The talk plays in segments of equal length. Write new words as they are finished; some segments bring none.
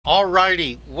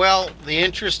Alrighty. Well, the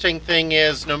interesting thing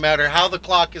is, no matter how the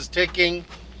clock is ticking,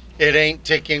 it ain't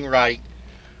ticking right.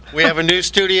 We have a new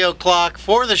studio clock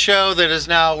for the show that is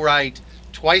now right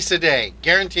twice a day,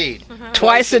 guaranteed.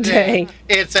 Twice a day.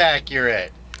 It's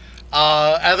accurate.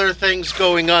 Other things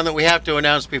going on that we have to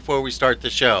announce before we start the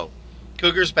show.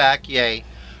 Cougar's back, yay.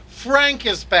 Frank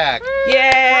is back.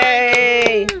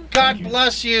 Yay! God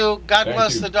bless you. God Thank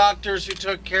bless you. the doctors who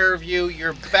took care of you.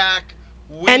 You're back.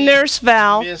 We And Nurse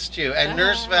Val. missed you. And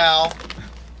Nurse Val. Do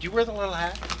you wear the little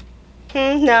hat?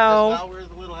 Does No, Val wear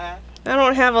the little hat? I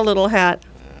don't have a little hat.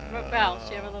 What Val? Does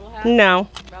she have a little hat? No,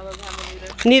 Val doesn't have one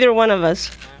either. neither one of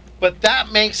us. But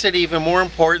that makes it even more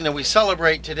important that we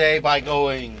celebrate today by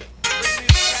going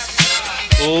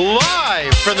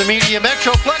live from the Media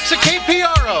Metroplex at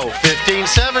KPRO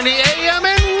 1570 AM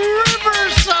in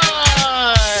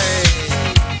Riverside,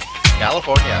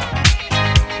 California.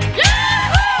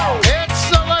 It's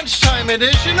the lunchtime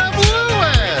edition of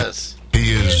Lewis.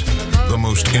 He is the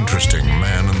most interesting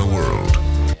man in the world.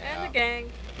 And the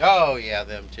gang. Oh, yeah,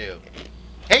 them too.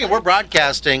 Hey, we're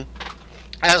broadcasting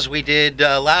as we did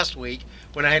last week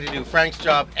when I had to do Frank's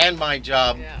job and my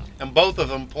job, Yeah. and both of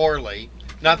them poorly.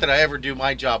 Not that I ever do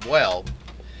my job well.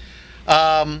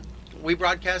 We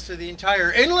broadcasted the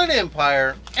entire Inland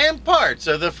Empire and parts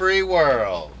of the free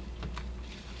world.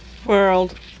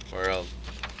 World. World.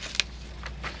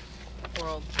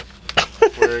 World.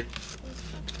 Word.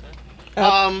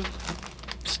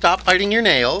 Stop biting your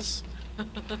nails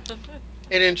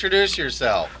and introduce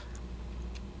yourself.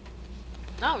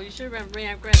 No, you should remember me.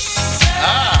 I'm great.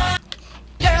 Ah,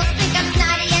 Girls think I'm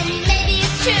snotty and maybe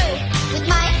it's true. With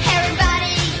my hair and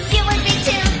body, you would be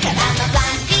too. Cause I'm a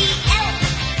blondie.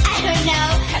 I don't know.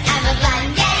 Cause I'm a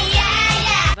blonde.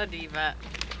 Yeah. The diva.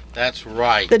 that's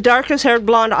right. The darkest haired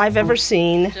blonde I've ever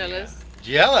seen. Jealous.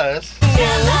 Jealous?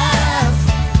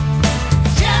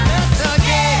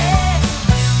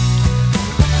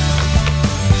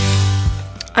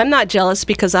 I'm not jealous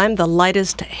because I'm the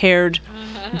lightest haired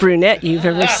brunette you've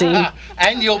ever seen.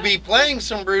 And you'll be playing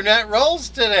some brunette roles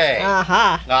today.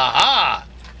 Aha. Aha!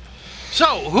 So,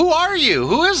 who are you?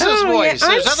 Who is this Oh, yeah, voice?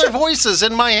 There's I'm other voices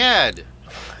in my head.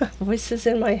 Voices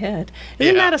in my head.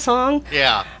 Isn't Yeah. that a song?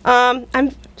 Yeah.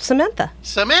 I'm Samantha.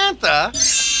 Samantha?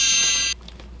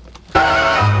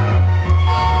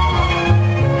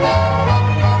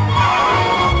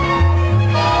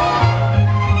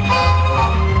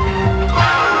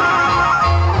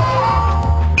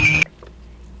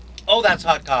 Oh, that's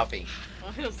hot coffee.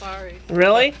 I'm sorry.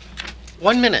 Really?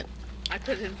 1 minute. I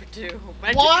put it in for 2.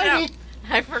 I Why? took it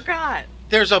out. I forgot.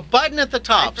 There's a button at the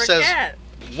top I says forget.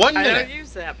 1 I minute. don't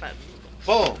use that button.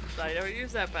 Boom. I don't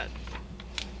use that button.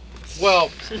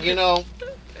 Well, you know,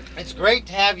 it's great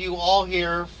to have you all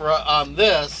here for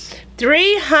this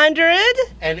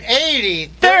 383rd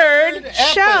third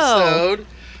show. episode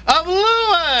of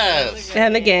Lewis.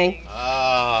 And the gang.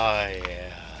 Oh,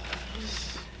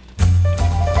 yes.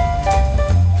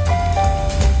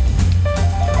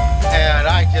 And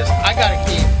I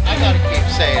gotta keep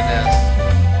saying this.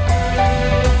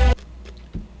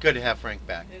 Good to have Frank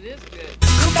back. It is good.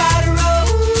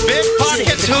 Big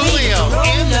Pockets Julio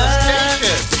in the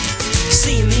station.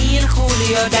 See me and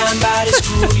Julio down by the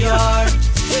schoolyard.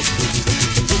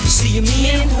 See me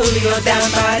and Julio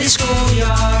down by the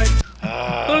schoolyard.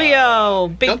 Julio,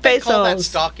 big Don't they call that pesos.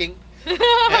 stalking?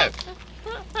 Yeah.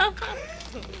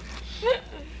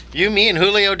 You, me, and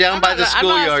Julio down I'm by not the a- I'm not a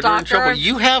schoolyard. We're in stalker. trouble.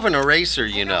 You have an eraser,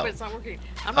 you I know, know. but it's not working.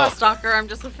 I'm not Oh. a stalker. I'm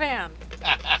just a fan.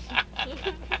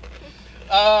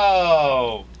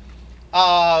 Oh.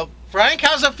 Frank,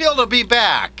 how's it feel to be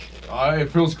back? It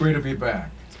feels great to be back.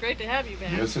 It's great to have you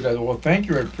back. Yes, it does. Well, thank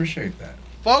you. I appreciate that.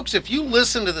 Folks, if you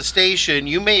listen to the station,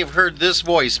 you may have heard this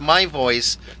voice, my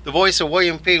voice, the voice of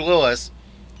William P. Lewis,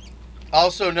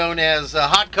 also known as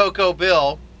Hot Cocoa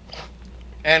Bill,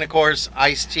 and of course,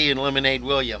 Iced Tea and Lemonade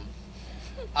William.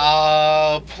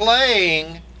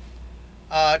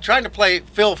 Trying to play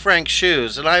Phil Frank's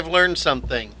shoes, and I've learned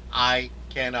something. I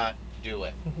cannot do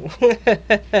it.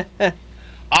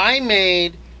 I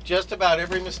made just about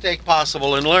every mistake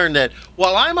possible and learned that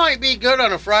while I might be good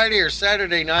on a Friday or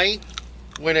Saturday night,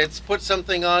 when it's put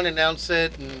something on, announce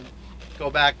it, and go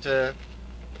back to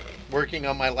working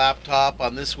on my laptop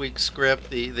on this week's script,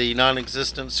 the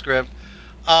non-existent script,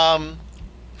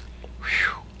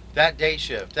 that day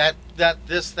shift, that,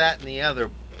 and the other,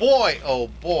 boy, oh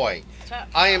boy,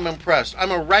 I am impressed.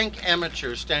 I'm a rank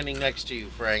amateur standing next to you,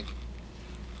 Frank.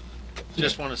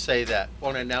 Just want to say that.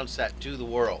 Want to announce that to the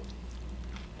world.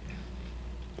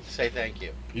 Say thank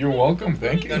you. You're welcome.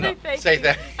 Thank you. No, no. Thank Say you.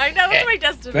 that. I know it's my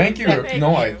destiny. Thank you. Thank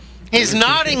No, you. He's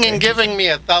nodding and giving me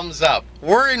a thumbs up.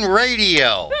 We're in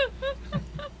radio.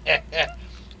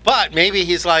 But maybe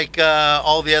he's like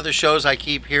all the other shows I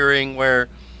keep hearing where,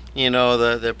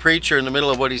 the preacher in the middle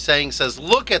of what he's saying says,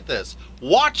 look at this.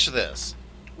 Watch this.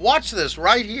 Watch this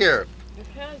right here.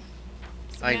 Because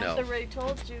I know. Samantha Ray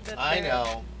told you that. I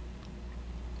know.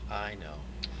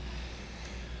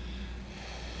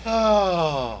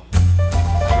 Oh.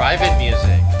 Drive-in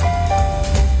music.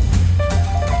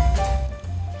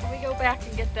 Can we go back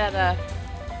and get that,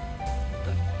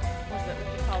 what's it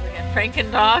called again?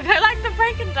 Frankendog? I like the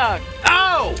Frankendog.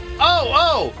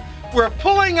 Oh! We're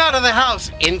pulling out of the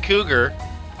house in Cougar,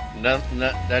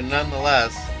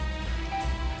 nonetheless.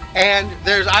 And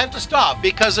I have to stop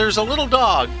because there's a little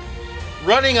dog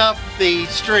running up the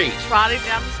street. Trotting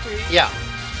down the street. Yeah.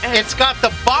 And It's got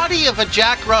the body of a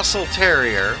Jack Russell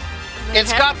Terrier.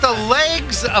 It's got the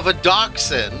legs of a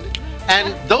dachshund.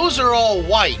 And those are all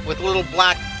white with a little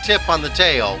black tip on the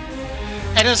tail.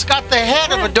 And it's got the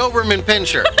head of a Doberman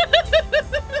Pinscher.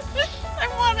 I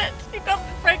want it. You got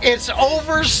the Franken. It's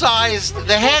oversized.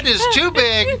 The head is too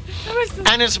big.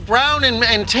 And it's brown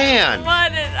and tan.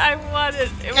 I want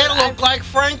it. It looked like It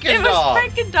Frankendog. was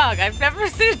Frankendog. I've never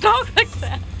seen a dog like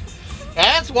that.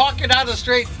 And it's walking down the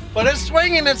street, but it's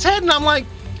swinging its head, and I'm like,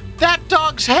 that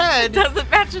dog's head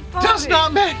Doesn't match its body. does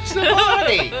not match the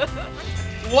body.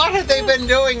 What have they been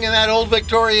doing in that old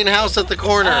Victorian house at the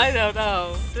corner? I don't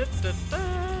know.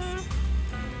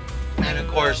 And of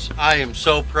course, I am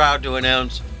so proud to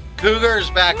announce Cougar's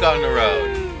back on the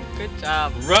road. Good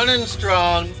job. Running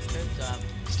strong. Good job.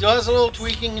 Still has a little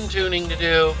tweaking and tuning to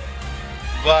do,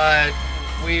 but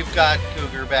we've got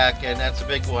Cougar back, and that's a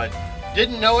big one.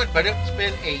 Didn't know it, but it's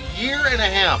been a year and a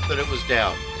half that it was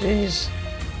down. Jeez.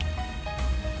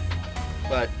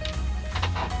 But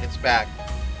it's back.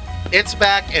 It's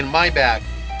back, and my back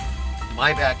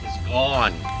is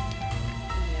gone.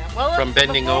 Yeah. Well, From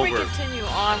bending before over. we continue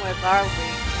on with our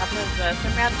week,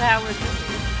 Samantha, how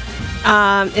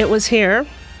was your It was here.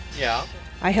 Yeah.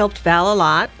 I helped Val a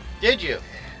lot. Did you?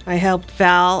 I helped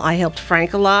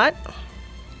Frank a lot.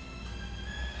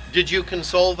 Did you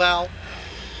console Val?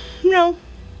 No.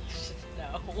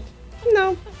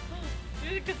 No. You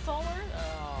didn't console her?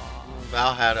 Oh.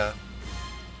 Val had a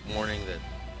morning that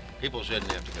people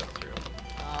shouldn't have to go through.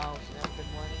 Oh, she had a good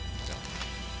morning.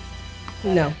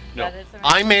 No. No. That is the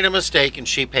I made a mistake and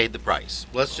she paid the price.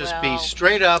 Let's just be Well-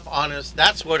 straight up honest.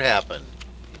 That's what happened.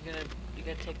 You're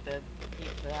gonna take the heat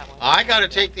for that one. I got to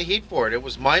take the heat for it. It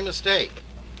was my mistake.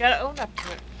 You gotta own up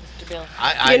to it, Mr. Bill.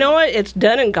 I You know what? It's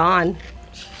done and gone.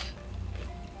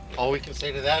 All we can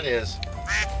say to that is,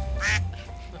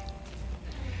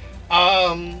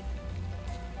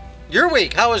 your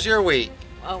week. How was your week?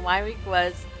 Oh, my week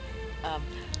was,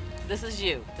 this is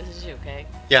you, okay?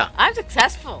 Yeah. I'm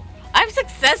successful.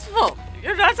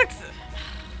 You're not successful.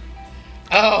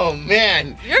 Oh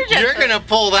man, You're gonna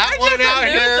pull that You're one just out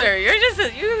a loser.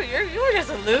 here. You were just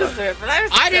a loser, but I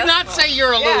was. I did not successful. say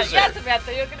you're a loser. Yeah,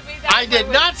 Samantha, you're gonna be that. I did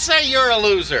not say you're a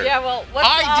loser. Yeah, well, what's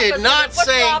I the opposite did not what's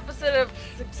say- the opposite of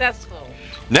successful?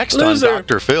 Next Loser. on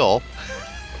Dr. Phil.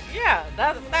 Yeah,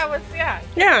 that was Yeah.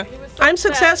 He was so I'm upset.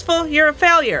 successful. You're a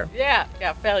failure. Yeah,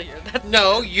 failure. That's,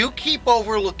 No, you keep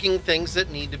overlooking things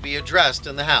that need to be addressed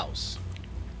in the house.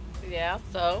 yeah.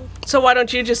 So So why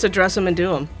don't you just address them and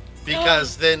do them?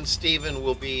 Because then Stephen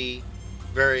will be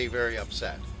very, very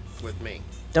upset with me.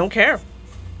 Don't care.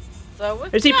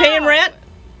 what's Is he paying rent?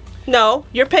 No,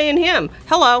 you're paying him.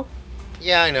 Hello.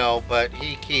 Yeah, I know, but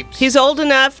he keeps He's old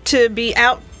enough to be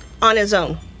out on his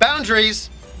own.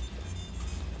 boundaries.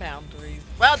 Boundaries.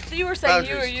 Well, so you were saying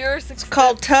Boundaries. you're It's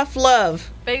called tough love.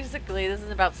 Basically, this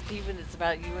isn't about Steven, it's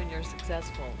about you and you're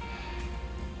successful.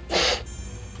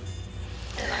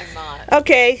 And I'm not.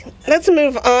 Okay, let's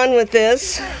move on with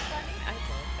this. I thought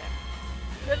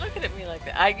that. You're looking at me like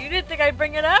that. You didn't think I'd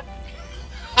bring it up?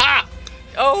 Ha!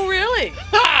 Oh, really?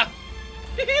 Ha!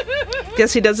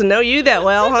 Guess he doesn't know you that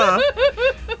well, huh?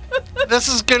 This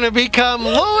is going to become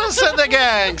Lewis and the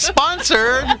Gang,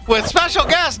 sponsored with special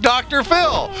guest Dr.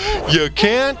 Phil. You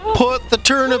can't put the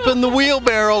turnip in the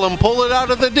wheelbarrow and pull it out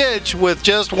of the ditch with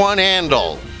just one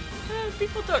handle.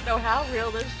 People don't know how real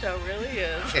this show really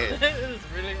is. It is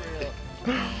really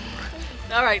real.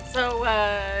 All right, so,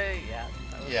 yeah.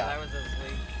 That was this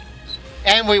week.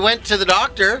 And we went to the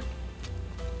doctor.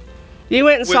 You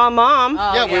went and With- saw Mom,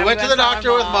 Oh, yeah, we went to the saw our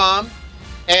doctor with Mom.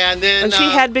 And then and she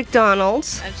had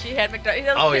McDonald's. And she had McDonald's.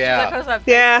 Oh, yeah. I post on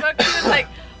Yeah. Facebook. She was like,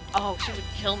 oh, she would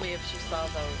kill me if she saw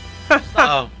those. She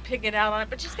saw Oh. picking out on it,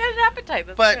 but she's got an appetite.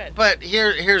 That's good. But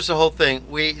here's the whole thing.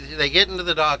 They get into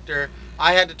the doctor.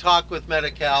 I had to talk with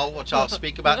Medi-Cal, which I'll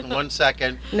speak about in 1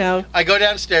 second. No. I go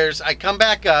downstairs. I come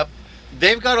back up.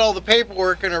 they've got all the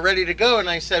paperwork and are ready to go. And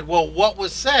I said, well, what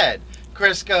was said?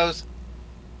 Chris goes,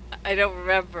 I don't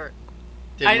remember.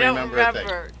 didn't I don't remember a thing.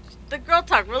 remember. The girl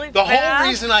talked really The fast. whole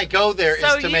reason I go there is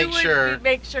so to you make would sure.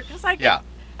 Make sure, because I get, Yeah.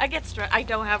 I get stressed. I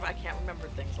can't remember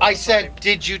things. all I the said, time.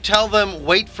 did you tell them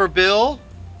wait for Bill?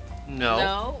 No.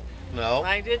 No, No.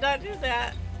 I did not do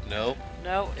that. No.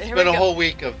 No. It's Here been we a go. whole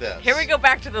week of this. Here we go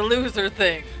back to the loser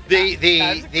thing. The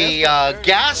That's good.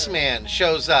 gas man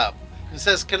shows up and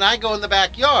says, "Can I go in the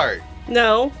backyard?"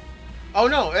 No. Oh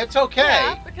no, it's okay.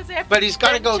 Yeah, because they have But he's got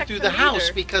to then go check through the house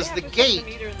meter. because They the have to check gate.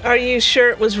 meter in the Are you sure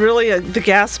it was really the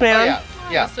gas man? Oh yeah,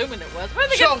 I'm yeah. assuming it was. Where are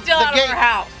they So, going to steal the out gate- of our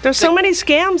house? There's so many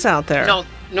scams out there. No,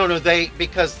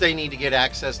 because they need to get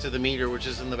access to the meter, which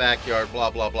is in the backyard.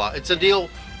 Blah blah blah. It's a deal.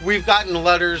 We've gotten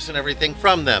letters and everything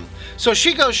from them. So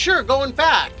she goes, "Sure, going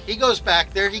back." He goes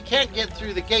back there. He can't get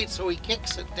through the gate, so he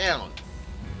kicks it down,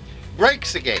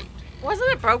 breaks the gate.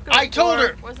 Wasn't it broken? I told before?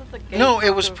 her- Wasn't the gate No,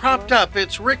 it was broken propped before? up.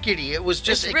 It's rickety. It was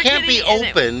just. It's It can't be rickety and it-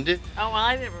 opened. Oh, well,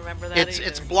 I didn't remember that It's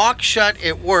either. blocked shut.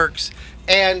 It works,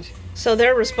 and So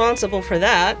they're responsible for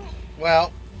that.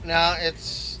 well, now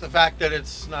it's the fact that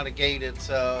it's not a gate. It's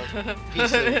a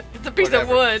piece of. It's a piece of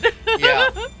whatever. wood. Yeah.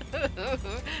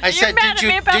 I You're said, mad at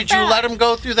me about did you that. let him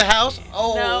go through the house?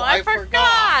 Oh, No, I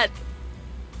forgot.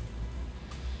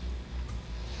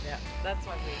 Yeah, that's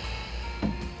what we.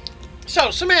 So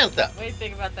Samantha, What do you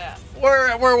think about that?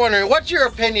 we're wondering, what's your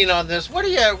opinion on this? What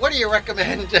do you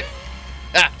recommend?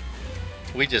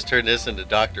 We just turned this into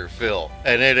Dr. Phil,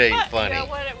 and it ain't But, funny. You know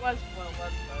what? It was funny.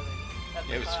 at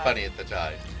the It was time. funny at the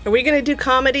time. Are we going to do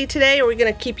comedy today, or are we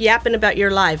going to keep yapping about your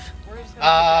life? We're just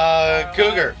gonna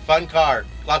Cougar, fun car,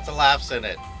 lots of laughs in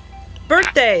it.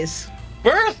 Birthdays.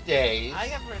 Birthdays. I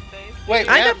got birthdays. Wait,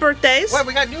 I got birthdays. Wait,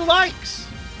 we got new likes.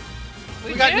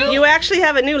 We got do? new- You actually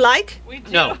have a new like? We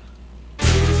do. No, Did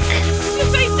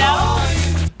you say no?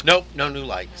 nope, no new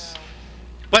likes.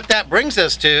 But that brings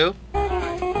us to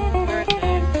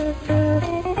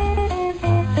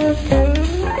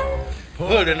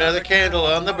put another candle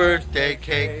on the birthday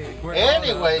cake.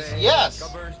 Anyways, yes.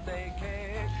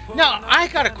 Now, I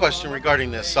got a question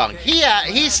regarding this song.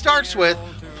 He starts with,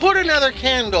 put another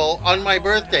candle on my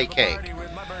birthday cake.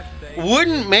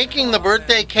 Wouldn't making the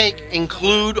birthday cake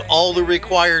include all the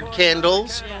required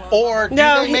candles? Or do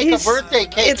No, they make a birthday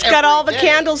cake It's got every all the day?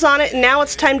 candles on it, and now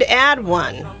it's time to add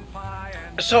one.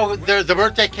 So the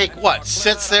birthday cake, what,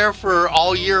 sits there for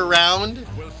all year round?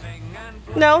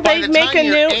 No, By they the make time a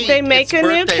you're new 8, they make it's a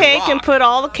new birthday cake and rock. put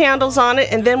all the candles on it,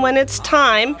 and then when it's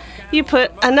time, you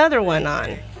put another one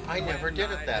on. I never did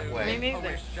it that Me way.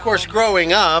 neither. Of course,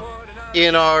 growing up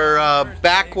in our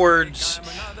backwards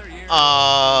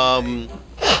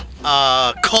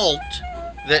cult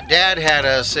that Dad had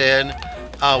us in,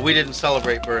 we didn't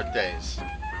celebrate birthdays.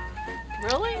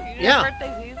 Really? You didn't Yeah. have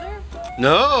birthdays either?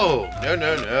 No.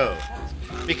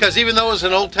 Because even though it was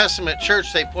an Old Testament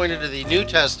church, they pointed to the New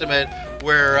Testament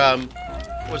where,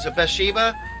 was it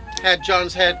Bathsheba? Had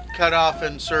John's head cut off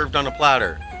and served on a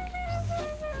platter.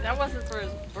 That wasn't for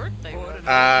his birthday, was it?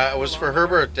 It was for her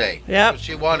birthday. Yep. That's what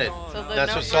she wanted. So then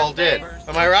That's no what Saul did. birthdays?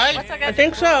 Am I right? What's that got I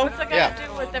think so. What's that got Yeah. to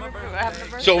do with having a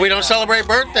birthday? So we don't celebrate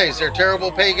birthdays. They're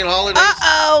terrible pagan holidays.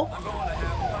 Uh-oh.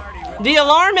 The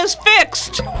alarm is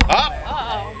fixed. Up.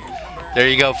 Uh-oh. There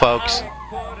you go, folks.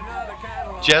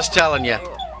 Just telling you.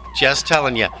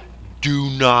 Do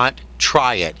not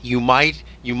try it. You might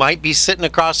be sitting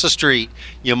across the street.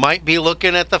 You might be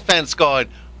looking at the fence going,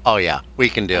 "Oh yeah, we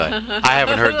can do it." I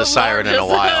haven't heard the siren in a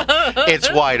while.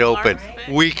 It's wide open.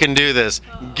 We can do this.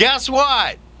 Guess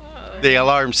what? The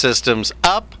alarm system's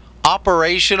up,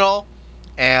 operational,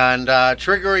 and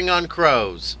triggering on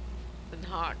crows And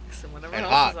hawks and whatever and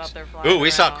else is out hawks. there flying Ooh,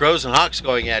 we saw around. crows and hawks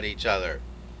going at each other.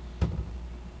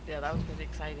 Yeah, that was pretty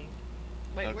exciting.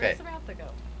 Wait, Okay. where's Samantha go?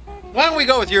 Why don't we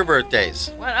go with your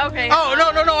birthdays? What? Okay. Oh,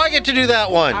 no, I get to do that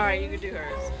one. All right, you can do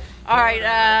hers. All right,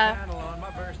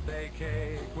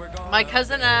 my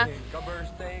cousin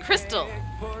Crystal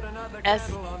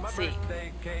SC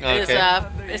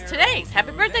Okay. is today's.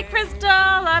 Happy birthday, Crystal!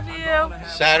 Love you.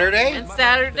 Saturday? And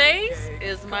Saturdays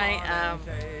is my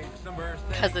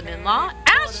cousin-in-law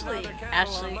Ashley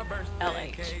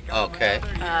LH. Okay.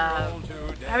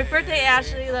 Happy birthday,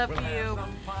 Ashley! Love you.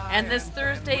 And this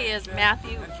Thursday is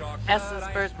Matthew S.'s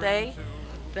birthday.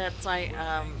 That's my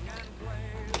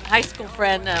high school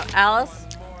friend Alice.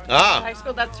 High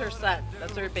school. That's her son.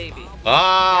 That's her baby.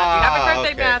 Happy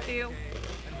birthday, okay. Matthew.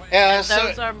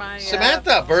 Those are my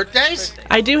Samantha, birthdays?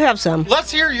 I do have some.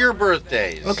 Let's hear your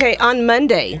birthdays. Okay, on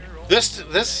Monday,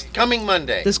 This coming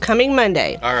Monday. this coming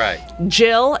Monday, All right.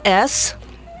 Jill S.,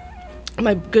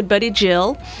 my good buddy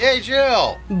Jill, Hey,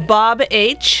 Jill. Bob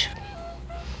H.,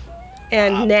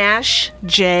 And Nash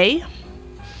J.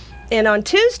 And on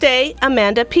Tuesday,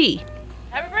 Amanda P.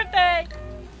 Happy birthday!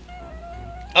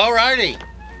 Alrighty.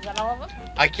 Is that all of them?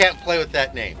 I can't play with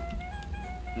that name.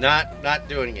 Not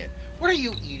doing it. What are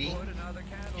you eating?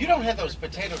 You don't have those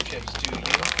potato chips, do you?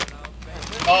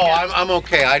 Oh, I'm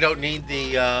okay. I don't need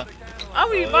the.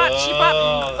 She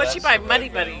bought, what'd she buy? Muddy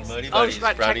Buddies. Muddy Oh, Buddies, she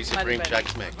bought Brownie Chex Muddy Supreme Buddies.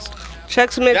 Chex Mix.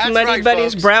 Chex Mix, That's Muddy right,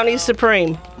 Buddies, folks. Brownie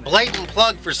Supreme. Blatant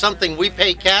plug for something we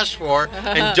pay cash for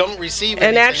and don't receive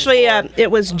And anything actually, for.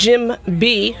 it was Jim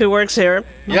B., who works here,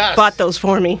 Yes. bought those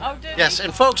for me. Oh, did Yes,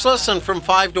 and folks, listen, from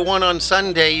 5 to 1 on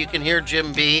Sunday, you can hear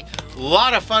Jim B. A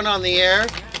lot of fun on the air.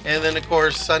 And then, of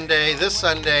course, this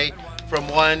Sunday, from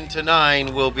 1 to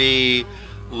 9, will be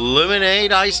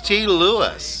Lemonade Iced Tea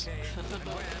Lewis.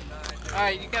 All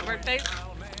right, you got birthdays,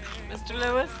 Mr.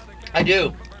 Lewis? I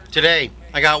do. Today,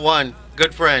 I got one.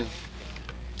 Good friend.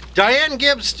 Diane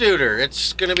Gibbs Studer.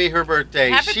 It's going to be her birthday.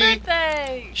 Happy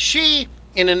birthday! She,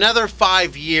 in another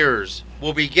 5 years,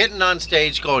 will be getting on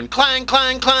stage going clang,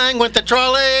 clang, clang with the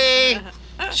trolley.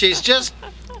 She's just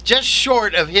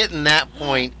short of hitting that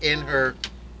point in her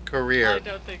career. I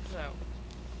don't think so.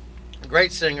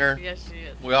 Great singer. Yes, she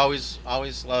is. We always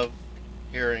love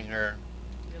hearing her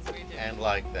Yes, we do. and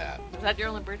like that. Is that your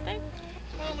only birthday?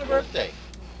 It's my only birthday.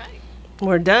 Right.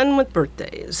 We're done with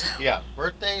birthdays. Yeah,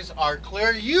 birthdays are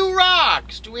clear. You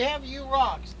rocks. Do we have you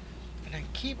rocks? And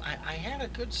I had a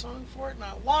good song for it and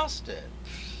I lost it.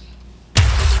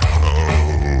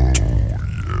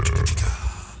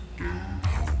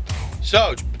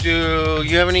 So, do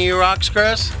you have any you rocks,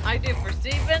 Chris? I do for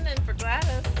Stephen and for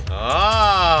Gladys.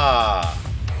 Ah.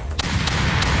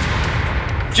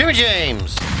 Jimmy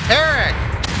James, Eric.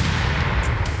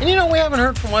 And you know, we haven't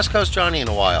heard from West Coast Johnny in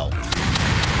a while.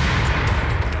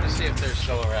 Let's see if they're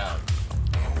still around.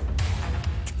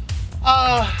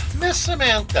 Miss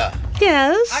Samantha.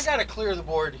 Yes. I gotta clear the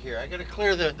board here. I gotta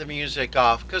clear the music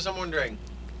off because I'm wondering,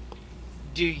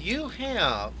 do you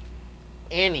have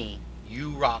any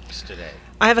you rocks today?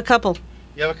 I have a couple.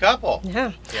 You have a couple.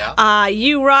 Yeah. Yeah.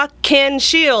 You rock Ken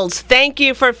Shields. Thank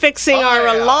you for fixing Oh, our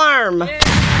yeah. alarm. That's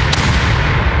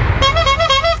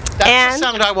and- the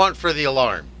sound I want for the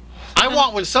alarm. I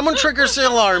want when someone triggers the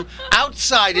alarm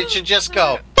outside, it should just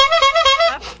go.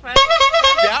 That's funny.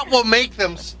 That will make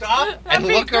them stop and That'd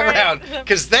be look great. around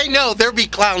because they know there be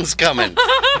clowns coming.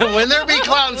 And when there be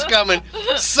clowns coming,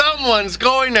 someone's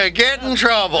going to get in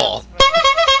trouble.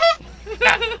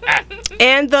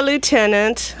 And the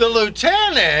lieutenant. The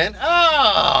lieutenant?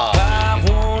 Oh.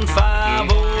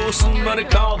 5150, somebody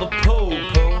call the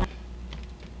po-po.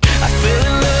 I fell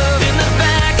in love in the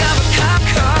back of a cop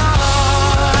car.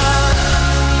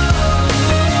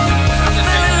 I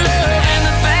fell in love in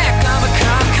the back of a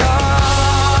cop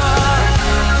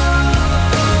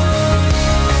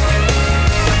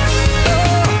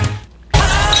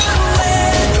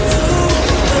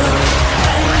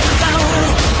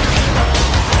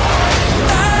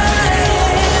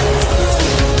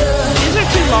These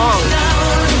are too long.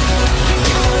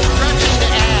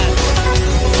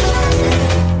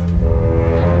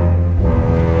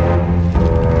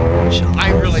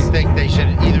 I really think they should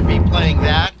either be playing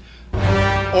that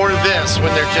or this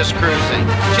when they're just cruising.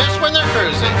 Just when they're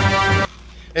cruising.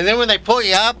 And then when they pull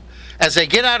you up, as they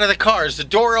get out of the cars, the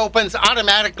door opens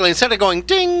automatically instead of going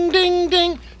ding, ding,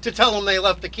 ding to tell them they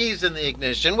left the keys in the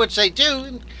ignition, which they do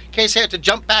in case they have to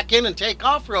jump back in and take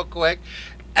off real quick.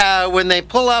 When they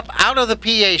pull up out of the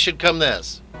PA should come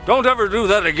this. Don't ever do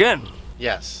that again.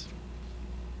 Yes.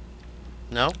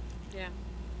 No? Yeah.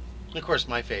 Of course,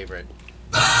 my favorite.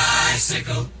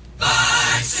 bicycle,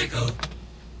 bicycle.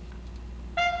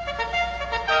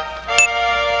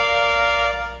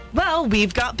 Well,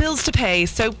 we've got bills to pay,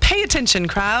 so pay attention,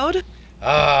 crowd.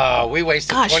 Oh, we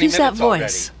wasted Gosh, 20 use minutes that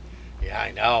voice. already. Yeah,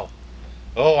 I know.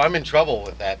 Oh, I'm in trouble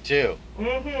with that too.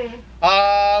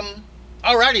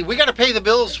 Alrighty, we got to pay the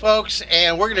bills, folks,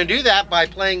 and we're going to do that by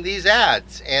playing these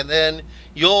ads, and then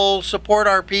you'll support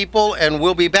our people, and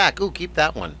we'll be back. Ooh, keep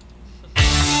that one.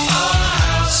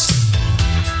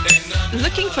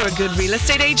 Looking for a good real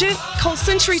estate agent? Call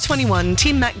Century 21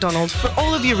 Team MacDonald for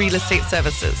all of your real estate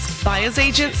services. Buyer's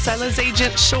agent, seller's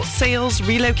agent, short sales,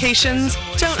 relocations.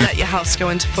 Don't let your house go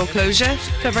into foreclosure.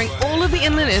 Covering all of the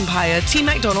Inland Empire, Team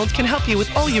MacDonald can help you with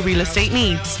all your real estate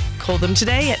needs. Call them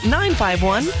today at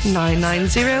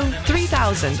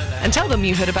 951-990-3000 and tell them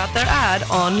you heard about their ad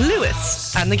on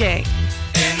Lewis and the Gang.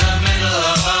 In the middle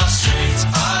of our streets,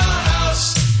 our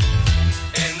house.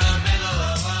 In the middle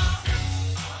of our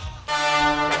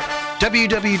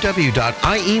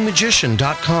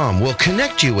www.iemagician.com will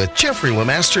connect you with Jeffrey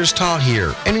Lemasters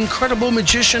Tahir, an incredible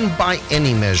magician by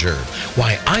any measure.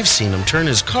 Why, I've seen him turn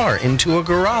his car into a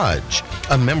garage.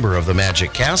 A member of the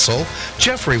Magic Castle,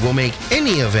 Jeffrey will make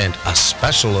any event a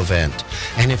special event.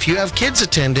 And if you have kids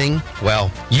attending,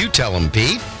 well, you tell them,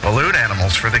 Pete. Balloon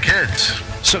animals for the kids.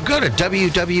 So go to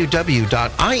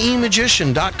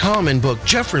www.iemagician.com and book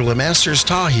Jeffrey Lemasters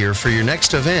Tahir for your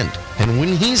next event. And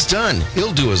when he's done,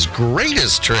 he'll do his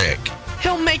greatest trick.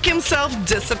 He'll make himself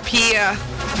disappear.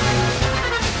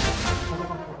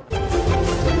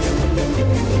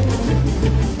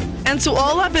 And to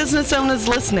all our business owners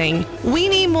listening, we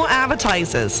need more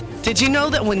advertisers. Did you know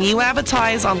that when you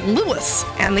advertise on Lewis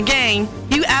and the Gang,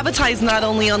 you advertise not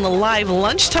only on the live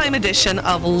lunchtime edition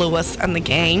of Lewis and the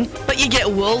Gang, but you get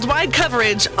worldwide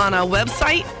coverage on our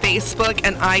website, Facebook,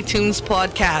 and iTunes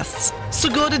podcasts. So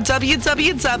go to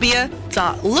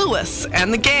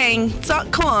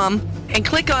www.lewisandthegang.com and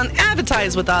click on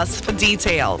Advertise with Us for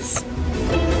details.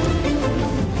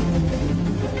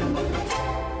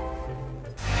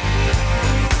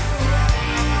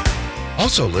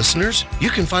 Also, listeners, you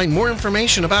can find more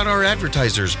information about our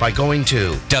advertisers by going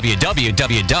to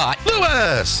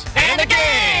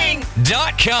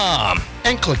www.lewisandthegang.com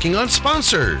and clicking on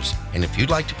sponsors. And if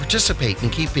you'd like to participate in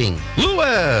keeping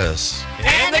Lewis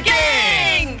and the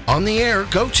Gang on the air,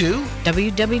 go to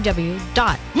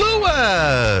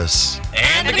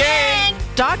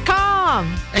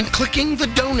www.lewisandthegang.com and clicking the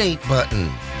donate button.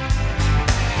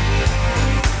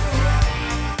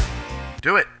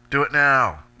 Do it. Do it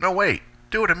now. No, wait.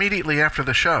 Do it immediately after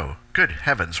the show. Good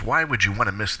heavens, why would you want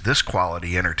to miss this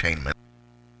quality entertainment?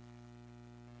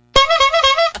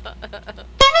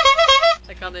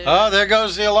 Oh, there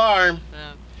goes the alarm.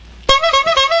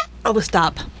 Oh,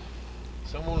 stop.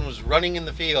 Someone was running in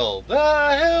the field.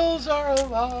 The hills are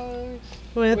alive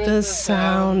With the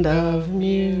sound of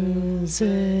music.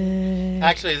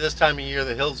 Actually, this time of year,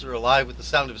 the hills are alive with the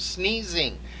sound of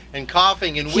sneezing and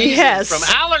coughing and wheezing Yes. from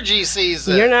allergy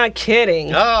season. You're not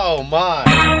kidding. Oh, my.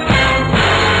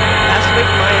 Last week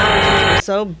my allergies were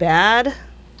so bad.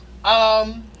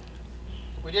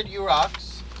 We did U-Rocks.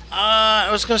 I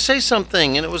was going to say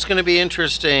something, and it was going to be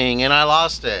interesting, and I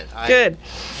lost it. Good. I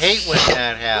hate when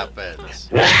that happens.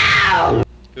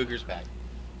 Cougar's back.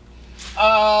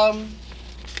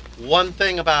 One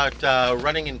thing about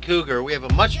running in Cougar, we have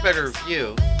a much better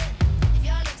view.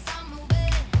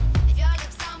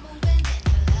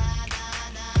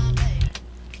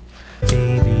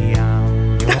 Baby,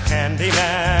 I'm your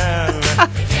Candyman.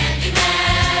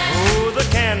 Oh, the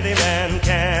Candyman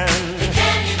can.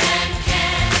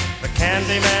 The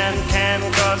Candyman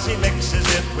can, 'cause he mixes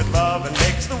it with love and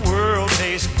makes the world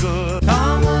taste good.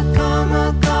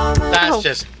 That's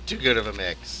just too good of a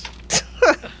mix.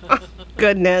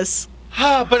 Goodness.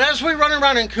 But as we run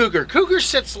around in Cougar, Cougar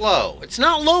sits low. It's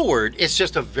not lowered, it's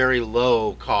just a very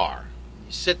low car.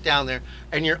 You sit down there,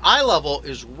 and your eye level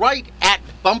is right at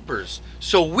bumpers.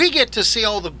 So we get to see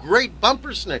all the great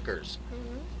bumper Snickers.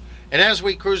 And as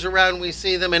we cruise around, we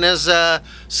see them. And as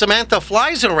Samantha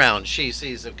flies around, she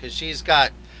sees them because she's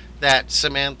got that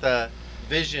Samantha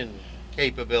vision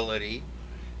capability.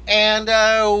 And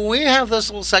we have this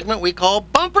little segment we call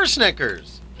Bumper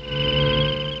Snickers.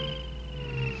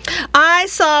 I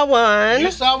saw one.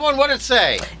 You saw one? What did it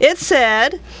say? It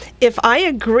said, if I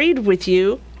agreed with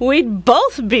you, we'd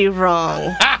both be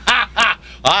wrong.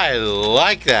 I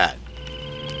like that.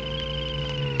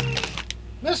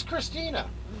 Miss Christina,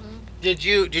 did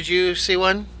you see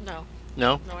one? No.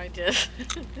 No? No, I did.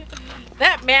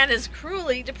 That man is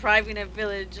cruelly depriving a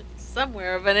village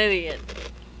somewhere of an idiot.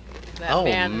 That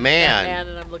man.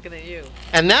 And I'm looking at you.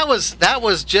 And that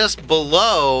was just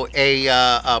below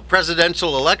a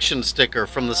presidential election sticker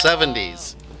from the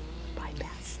 70s.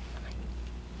 Bypass.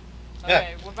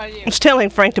 Okay, what about you? I was telling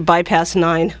Frank to bypass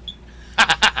 9.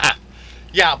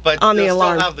 Yeah, but On the they'll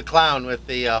alarm. still have the clown with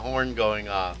the horn going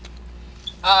off.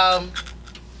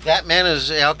 That man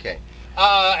is okay.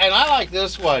 And I like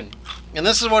this one. And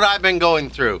this is what I've been going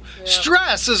through. Yeah.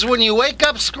 Stress is when you wake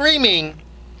up screaming,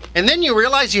 and then you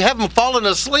realize you haven't fallen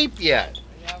asleep yet.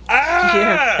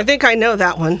 Yeah, I think I know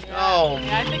that one. Oh,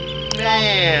 Yeah, I think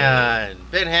man.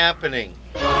 Been happening.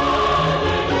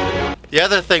 The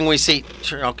other thing we see...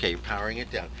 Okay, powering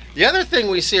it down. The other thing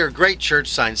we see are great church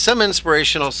signs. Some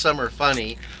inspirational, some are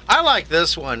funny. I like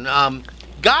this one.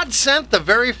 God sent the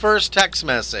very first text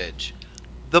message.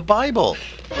 The Bible.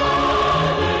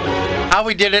 How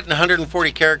we did it in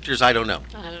 140 characters, I don't know.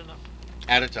 I don't know.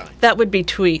 At a time. That would be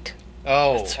tweet.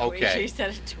 Oh, She okay.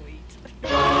 said a tweet.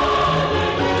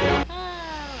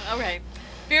 Okay.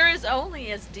 fear is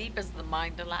only as deep as the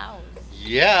mind allows.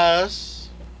 Yes.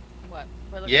 What?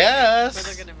 What Yes. What are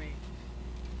they going to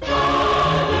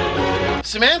mean?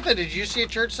 Samantha, did you see a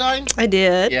church sign? I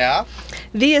did. Yeah.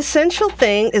 The essential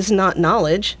thing is not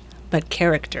knowledge, but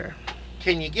character.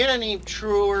 Can you get any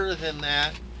truer than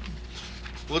that?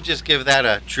 We'll just give that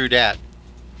a true dat.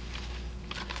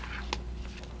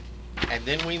 And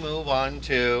then we move on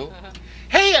to,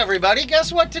 hey everybody,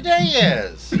 guess what today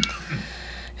is?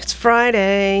 It's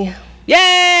Friday.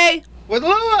 Yay! With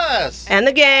Lewis! And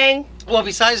the gang. Well,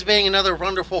 besides being another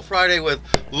wonderful Friday with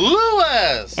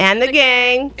Lewis! And the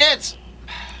gang. It's,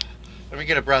 let me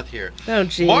get a breath here. Oh,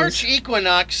 jeez. March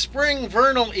equinox, spring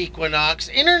vernal equinox,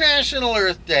 International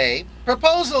Earth Day,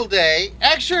 Proposal Day,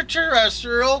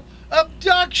 Extraterrestrial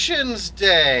Abductions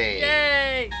Day.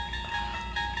 Yay!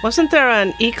 Wasn't there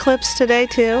an eclipse today,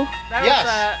 too? That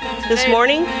Yes. was, This today-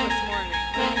 morning? This morning,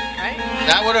 right?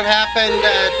 That would have happened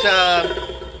at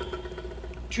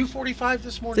 2:45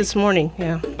 this morning. This morning,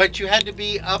 yeah. But you had to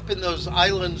be up in those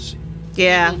islands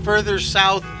Yeah. even further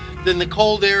south than the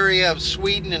cold area of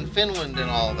Sweden and Finland and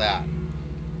all that.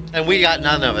 And we got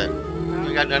none of it.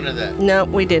 We got none of that. No,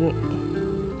 we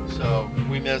didn't. So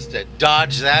we missed it.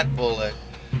 Dodge that bullet.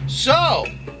 So,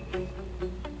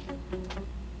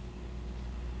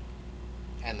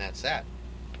 and that's that.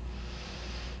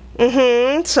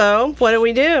 Mm-hmm. So, what do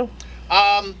we do?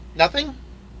 Nothing?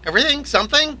 Everything?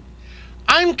 Something?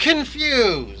 I'm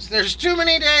confused. There's too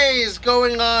many days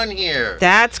going on here.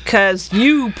 That's 'cause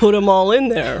you put them all in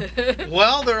there.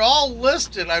 Well, they're all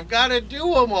listed. I've got to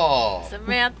do them all.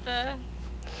 Samantha,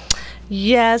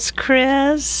 Yes,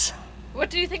 Chris. what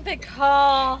do you think they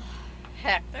call?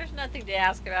 Heck, there's nothing to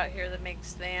ask about here that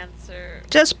makes the answer.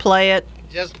 Just play it.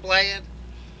 Just play it.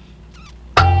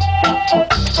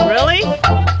 Really?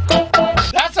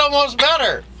 That's almost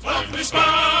better.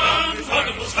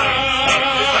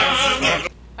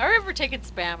 Are we ever taking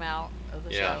spam out of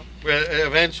the Yeah. show?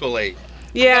 Eventually.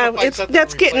 Yeah, gotta find it's something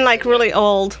that's to getting replace like it really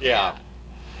old. Yeah.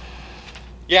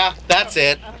 Yeah, that's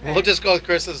it. Okay. We'll just go with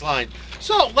Chris's line.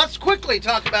 So let's quickly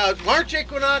talk about March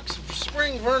equinox,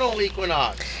 spring vernal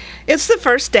equinox. It's the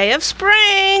first day of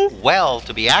spring. Well,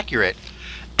 to be accurate,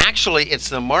 actually it's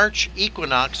the March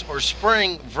equinox or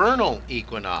spring vernal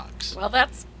equinox. Well,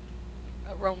 that's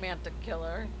a romantic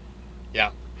killer.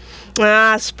 Yeah.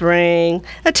 Ah, spring.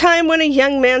 A time when a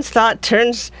young man's thought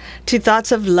turns to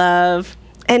thoughts of love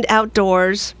and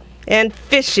outdoors and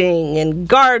fishing and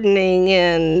gardening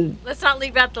and Let's not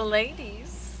leave out the ladies.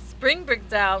 Spring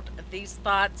brings out these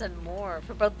thoughts and more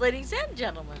for both ladies and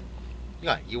gentlemen.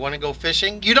 Yeah, you want to go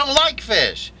fishing? You don't like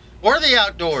fish or the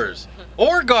outdoors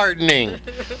or gardening.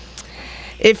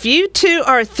 if you two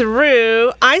are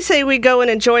through, I say we go and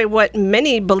enjoy what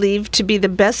many believe to be the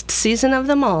best season of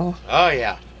them all. Oh,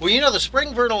 yeah. Well, you know, the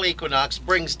spring vernal equinox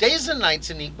brings days and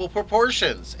nights in equal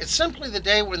proportions. It's simply the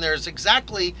day when there's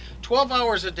exactly 12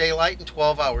 hours of daylight and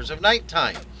 12 hours of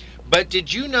nighttime. But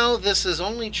did you know this is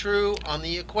only true on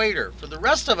the equator? For the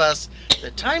rest of us, the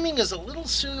timing is a little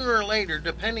sooner or later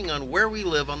depending on where we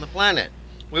live on the planet.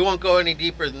 We won't go any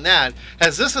deeper than that,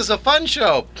 as this is a fun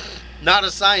show, not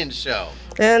a science show.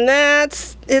 And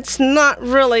it's not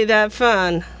really that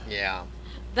fun. Yeah.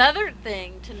 The other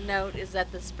thing to note is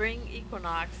that the spring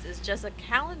equinox is just a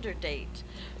calendar date.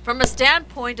 From a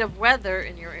standpoint of weather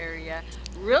in your area,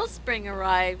 real spring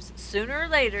arrives sooner or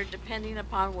later depending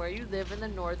upon where you live in the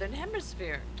northern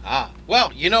hemisphere. Ah,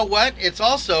 well, you know what? It's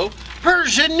also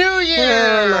Persian New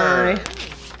Year! Oh, my.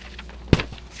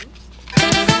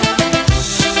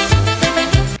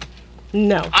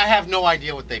 No. I have no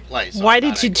idea what they play. So Why I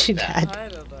did thought you I'd do get that? I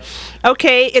don't know.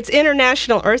 Okay, it's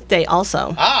International Earth Day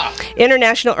also. Ah,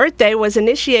 International Earth Day was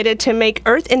initiated to make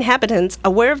Earth inhabitants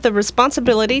aware of the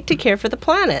responsibility to care for the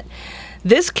planet.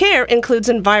 This care includes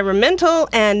environmental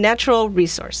and natural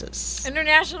resources.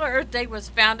 International Earth Day was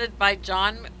founded by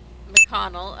John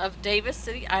McConnell of Davis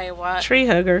City, Iowa. Tree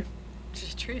hugger.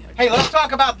 Tree. hey, let's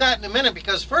talk about that in a minute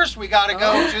because first we got to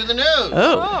go to the news.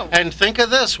 Oh. And think of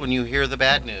this when you hear the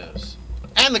bad news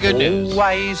and the good news.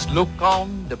 Always look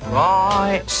on the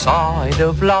bright side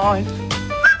of life.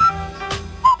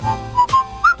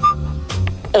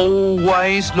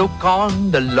 Always look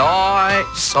on the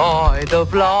light side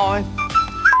of life.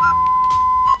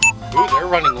 Ooh, they're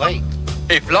running late.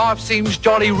 If life seems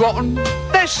jolly rotten,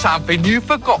 there's something you've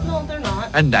forgotten. No, they're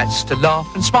not. And that's to laugh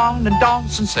and smile and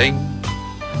dance and sing.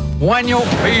 when you're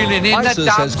feeling in ISIS the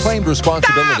dumps. has claimed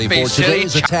responsibility Don't be for silly,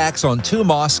 today's attacks on 2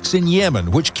 mosques in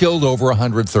Yemen, which killed over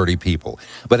 130 people.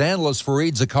 But analyst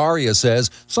Fareed Zakaria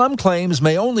says some claims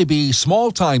may only be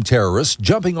small-time terrorists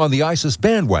jumping on the ISIS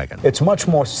bandwagon. It's much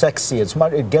more sexy.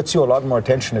 It gets you a lot more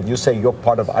attention if you say you're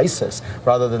part of ISIS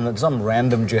rather than some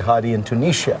random jihadi in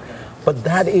Tunisia. But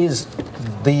that is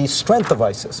the strength of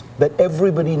ISIS, that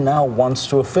everybody now wants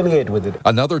to affiliate with it.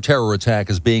 Another terror attack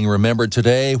is being remembered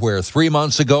today where 3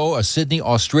 months ago a Sydney,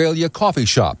 Australia coffee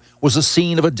shop was the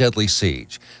scene of a deadly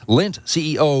siege. Lindt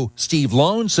CEO Steve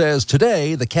Lone says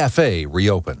today the cafe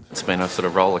reopened. It's been a sort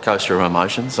of roller coaster of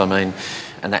emotions. I mean,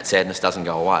 and that sadness doesn't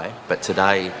go away. But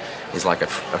today is like a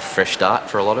fresh start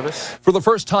for a lot of us. For the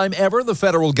first time ever, the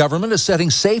federal government is setting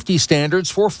safety standards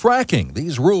for fracking.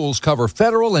 These rules cover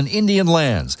federal and Indian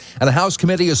lands, and a House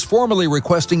committee is formally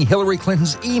requesting Hillary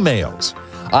Clinton's emails.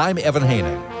 I'm Evan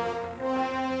Haney.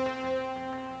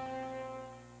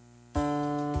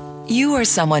 You are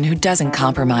someone who doesn't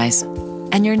compromise,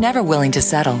 and you're never willing to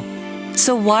settle.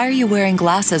 So why are you wearing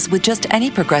glasses with just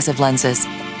any progressive lenses?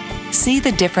 See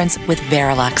the difference with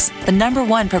Verilux, the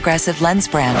 #1 progressive lens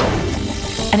brand,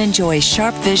 and enjoy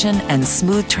sharp vision and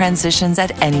smooth transitions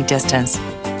at any distance.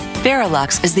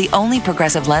 Verilux is the only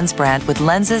progressive lens brand with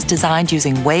lenses designed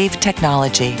using wave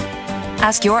technology.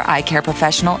 Ask your eye care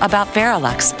professional about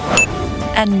Verilux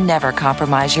and never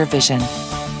compromise your vision.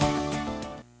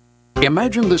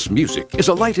 Imagine this music is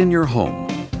a light in your home.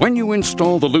 When you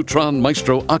install the Lutron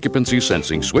Maestro occupancy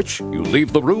sensing switch, you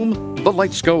leave the room, the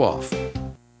lights go off.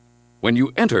 When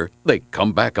you enter, they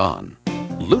come back on.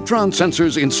 Lutron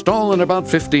sensors install in about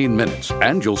 15 minutes,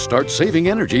 and you'll start saving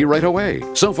energy right away.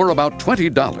 So for about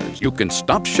 $20, you can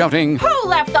stop shouting, Who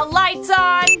left the lights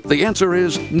on? The answer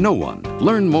is no one.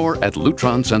 Learn more at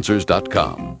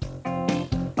lutronsensors.com.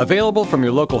 Available from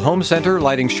your local home center,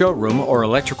 lighting showroom, or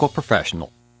electrical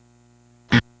professional.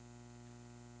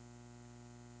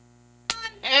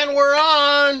 And we're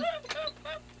on!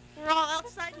 We're all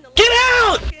outside in the Get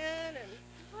out!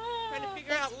 Trying to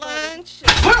figure out lunch.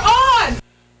 We're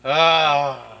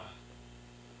on!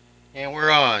 And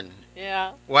we're on.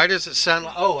 Yeah. Why does it sound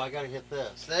like... Oh, I gotta hit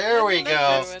this. There we go.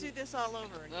 Let's do this all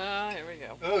over again. Here we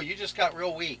go. Oh, you just got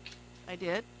real weak. I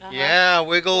did? Yeah,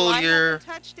 wiggle Well, I your... haven't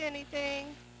touched anything.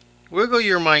 Wiggle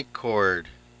your mic cord.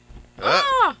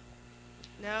 Ah!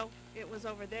 No, it was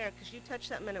over there because you touched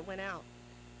something and it went out.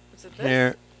 Was it this?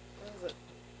 Here. What is it?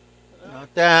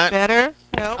 Not that. Better?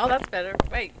 No. Oh, that's better.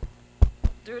 Wait.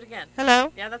 Do it again.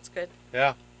 Hello? Yeah, that's good.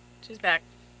 Yeah. She's back.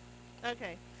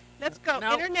 Okay. Let's go.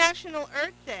 No. International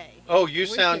Earth Day. Oh, you We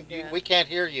sound... did that. we can't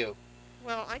hear you.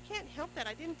 Well, I can't help that.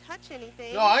 I didn't touch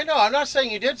anything. No, I know. I'm not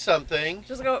saying you did something.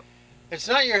 Just go. It's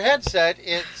not your headset.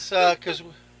 It's because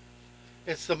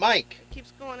it's the mic. It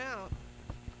keeps going out.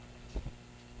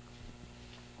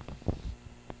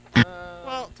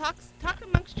 Well, talk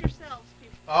amongst yourselves,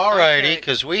 people. All righty, Okay.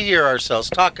 because we hear ourselves.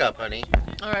 Talk up, honey.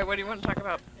 All right, what do you want to talk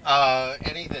about?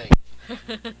 Anything.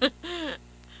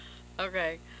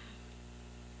 Okay.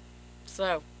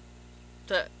 So,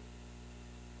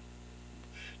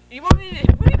 you want me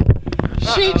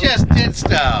to? She just did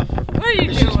stuff. What are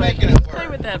you She's doing? making it Play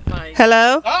work. with that mic.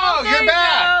 Hello? Oh, There you're you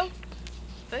back. go.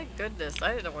 Thank goodness. I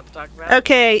didn't know what to talk about.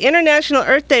 Okay, International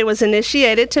Earth Day was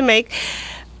initiated to make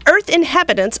Earth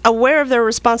inhabitants aware of their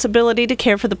responsibility to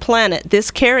care for the planet. This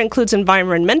care includes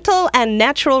environmental and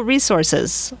natural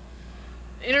resources.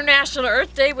 International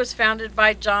Earth Day was founded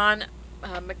by John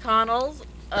McConnell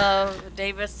of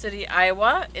Davis City,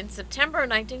 Iowa. In September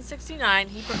 1969,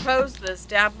 he proposed the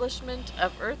establishment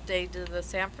of Earth Day to the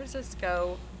San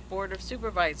Francisco Board of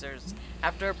Supervisors.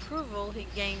 After approval, he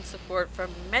gained support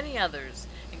from many others,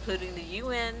 including the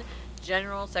UN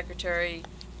General Secretary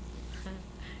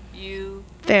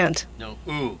Thant. No,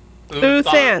 ooh.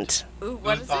 Thant. Ooh,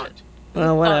 what is it?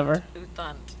 Well, whatever.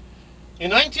 Uthant. In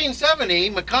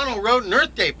 1970, McConnell wrote an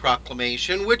Earth Day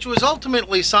proclamation, which was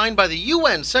ultimately signed by the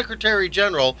UN Secretary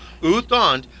General U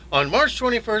Thant on March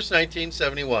 21st,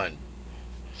 1971.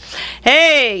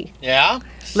 Hey, Yeah?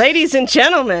 ladies and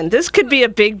gentlemen, this could be a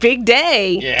big, big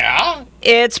day. Yeah?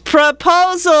 It's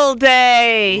Proposal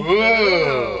Day.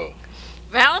 Ooh.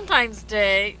 Valentine's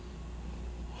Day.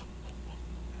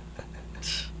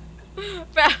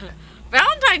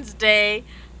 Valentine's Day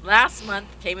last month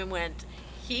came and went.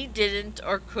 He didn't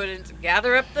or couldn't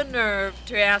gather up the nerve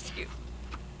to ask you.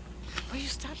 Will you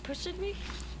stop pushing me?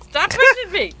 Stop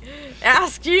pushing me!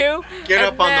 Ask you. Get And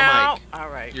up on now- the mic. All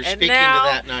right. You're And speaking now, to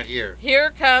that, not here.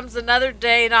 Here comes another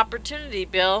day and opportunity,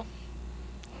 Bill.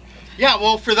 Yeah,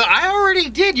 well, I already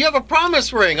did. You have a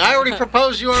promise ring. I already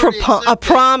proposed. You already A accepted.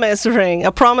 promise ring.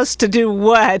 A promise to do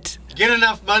what? Get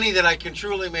enough money that I can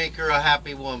truly make her a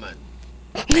happy woman.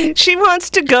 She wants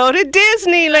to go to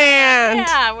Disneyland. Yeah,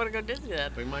 I want to go to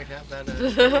Disneyland. We might have that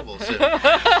available soon.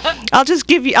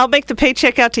 I'll make the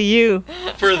paycheck out to you.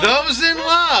 For those in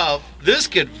love, this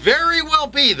could very well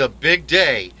be the big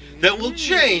day that will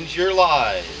change your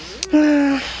lives.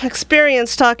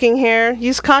 Experience talking here.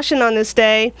 Use caution on this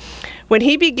day. When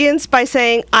he begins by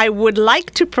saying, I would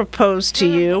like to propose to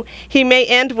you, he may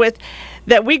end with,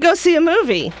 that we go see a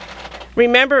movie.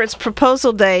 Remember, it's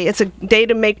proposal day. It's a day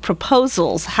to make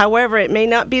proposals. However, it may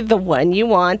not be the one you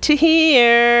want to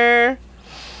hear.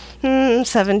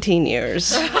 17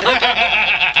 years.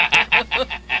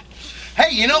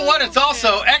 Hey, you know what? It's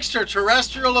also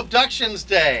Extraterrestrial Abductions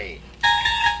Day.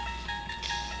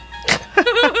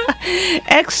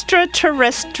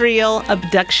 Extraterrestrial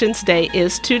Abductions Day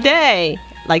is today,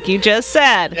 like you just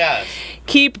said. Yes.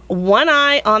 Keep one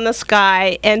eye on the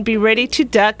sky and be ready to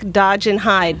duck, dodge, and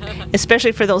hide,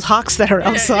 especially for those hawks that are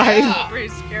outside. Yeah, pretty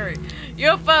scary.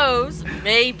 UFOs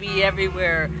may be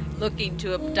everywhere looking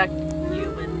to abduct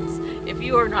humans. If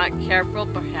you are not careful,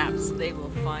 perhaps they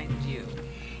will find you.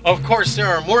 Of course, there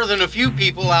are more than a few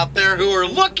people out there who are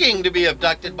looking to be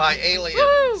abducted by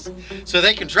aliens. Woo! So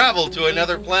they can travel to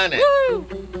another planet.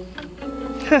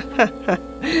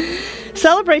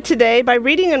 Celebrate today by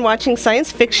reading and watching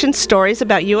science fiction stories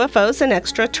about UFOs and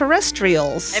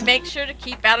extraterrestrials. And make sure to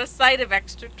keep out of sight of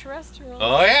extraterrestrials.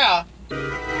 Oh, yeah.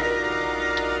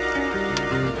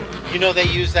 You know, they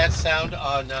use that sound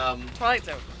on... Twilight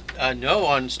Zone. No,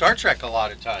 on Star Trek a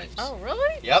lot of times. Oh,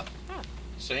 really? Yep. Huh.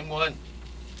 Same one.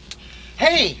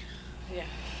 Hey! Yeah.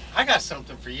 I got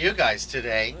something for you guys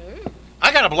today. Ooh.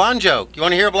 I got a blonde joke. You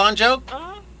want to hear a blonde joke?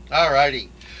 Uh-huh. Alrighty.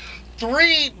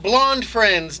 3 blonde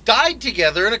friends died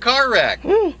together in a car wreck.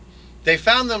 They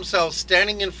found themselves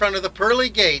standing in front of the pearly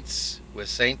gates with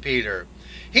St. Peter.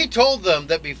 He told them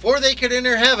that before they could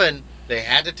enter heaven, they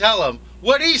had to tell him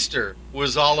what Easter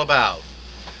was all about.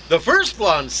 The first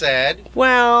blonde said,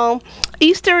 well,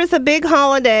 Easter is a big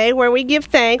holiday where we give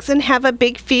thanks and have a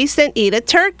big feast and eat a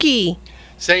turkey.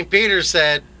 St. Peter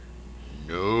said,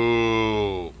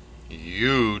 no,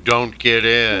 you don't get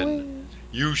in.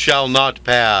 You shall not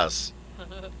pass.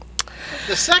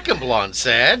 The second blonde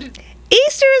said,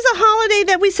 Easter is a holiday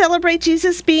that we celebrate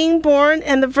Jesus being born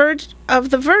and the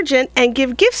Virgin and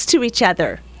give gifts to each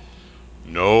other.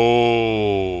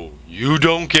 No, you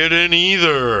don't get in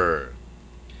either.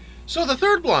 So the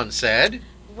third blonde said,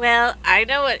 well, I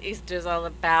know what Easter is all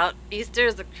about. Easter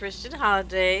is a Christian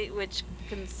holiday which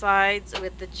coincides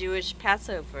with the Jewish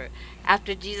Passover.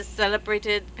 After Jesus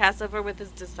celebrated Passover with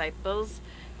his disciples,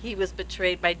 he was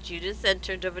betrayed by Judas and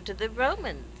turned over to the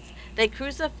Romans. They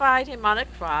crucified him on a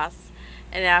cross,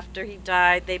 and after he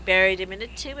died, they buried him in a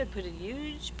tomb and put a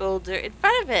huge boulder in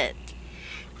front of it.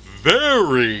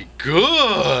 Very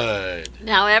good.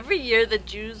 Now, every year, the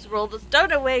Jews roll the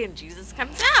stone away and Jesus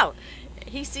comes out.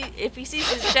 If he sees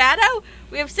his shadow,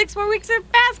 we have 6 more weeks of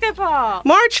basketball.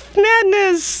 March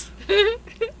Madness.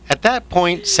 At that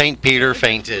point, St. Peter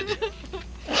fainted.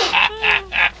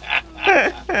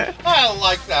 I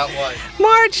like that one.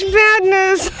 March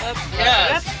Madness.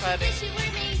 Yes. That's funny.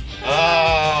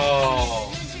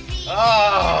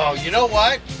 Oh, you know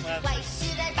what?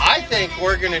 I think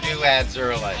we're going to do ads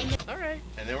early. All right.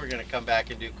 And then we're going to come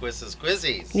back and do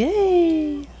quizzies.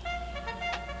 Yay.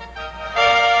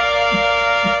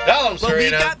 Tell them, Well,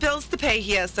 Serena. we've got bills to pay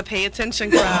here, so pay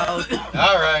attention, crowd.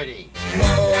 All righty.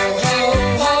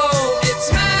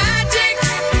 It's magic.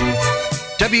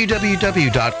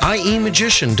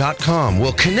 www.iemagician.com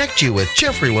will connect you with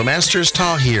Jeffrey Lemasters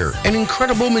Tahir, an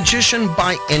incredible magician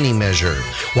by any measure.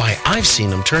 Why, I've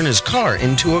seen him turn his car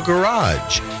into a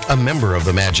garage. A member of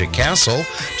the Magic Castle,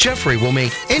 Jeffrey will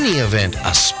make any event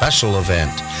a special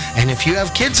event. And if you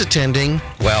have kids attending,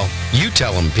 well, you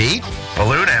tell them, Pete.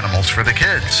 Balloon animals for the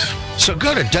kids. So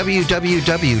go to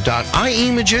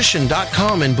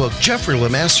www.iemagician.com and book Jeffrey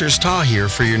Lemasters Tahir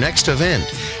for your next event.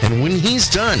 And when he's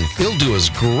done, he'll do his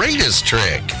greatest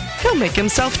trick. He'll make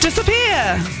himself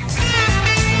disappear.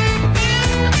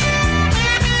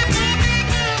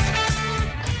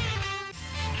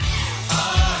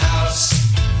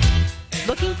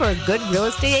 Looking for a good real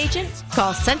estate agent?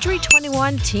 Call Century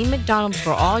 21 Team McDonald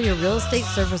for all your real estate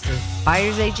services.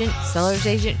 Buyer's agent, seller's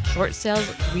agent, short sales,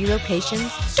 relocations.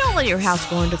 Don't let your house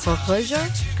go into foreclosure.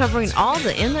 Covering all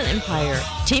the Inland Empire,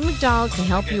 Team McDonald can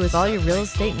help you with all your real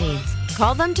estate needs.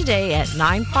 Call them today at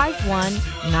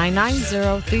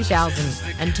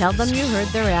 951-990-3000 and tell them you heard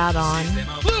their ad on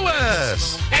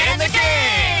Lewis And the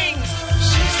gang.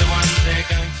 She's the one they're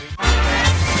going to.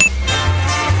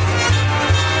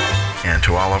 And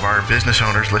to all of our business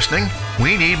owners listening,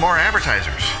 we need more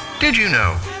advertisers. Did you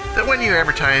know that when you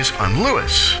advertise on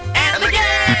Lewis and the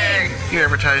Gang, you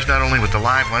advertise not only with the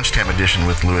live lunchtime edition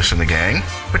with Lewis and the Gang,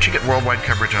 but you get worldwide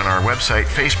coverage on our website,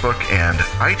 Facebook, and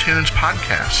iTunes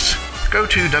podcasts. Go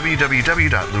to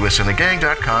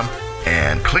www.lewisandthegang.com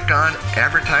and click on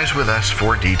Advertise with Us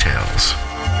for details.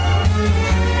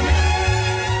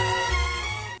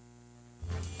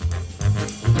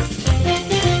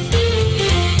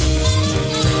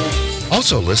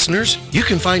 Also, listeners, you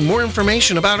can find more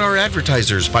information about our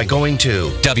advertisers by going to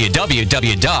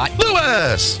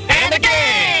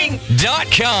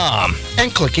www.lewisandthegang.com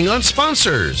and clicking on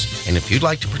sponsors. And if you'd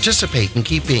like to participate in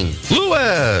keeping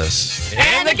Lewis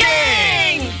and the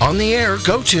Gang on the air,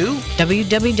 go to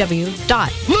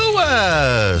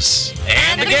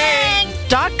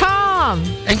www.lewisandthegang.com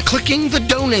and clicking the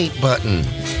donate button.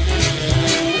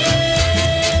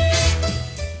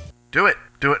 Do it.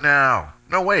 Do it now.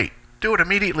 No, wait. Do it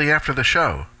immediately after the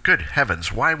show. Good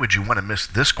heavens, why would you want to miss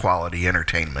this quality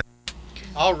entertainment?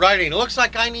 All righty. It looks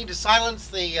like I need to silence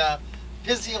the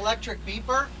piezoelectric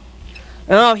beeper.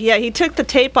 Oh, yeah, he took the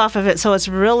tape off of it, so it's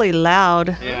really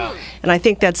loud. Yeah. And I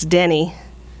think that's Denny.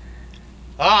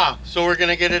 So we're going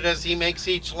to get it as he makes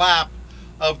each lap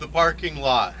of the parking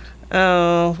lot.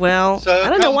 Oh, well, So I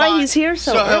don't know why he's here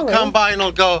so early. he'll come by and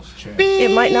he'll go, beep. It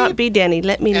might not be Denny.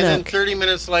 Let me And then look. 30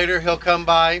 minutes later, he'll come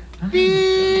by,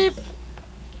 beep.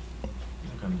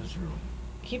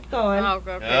 Keep going. Oh,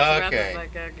 okay.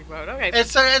 Okay.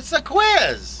 It's a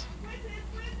quiz.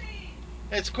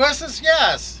 It's quizzes,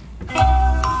 yes. So I'm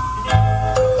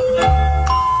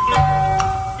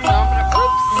gonna,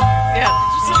 oops. Yeah,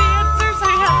 did you see the answers?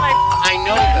 I have my... I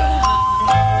know them.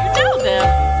 You know them.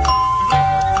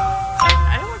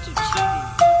 I don't want you cheating.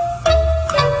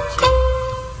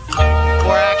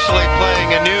 We're actually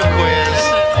playing a new quiz.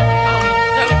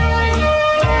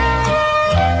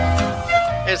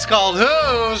 It's called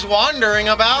Who's Wandering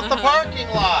About the Parking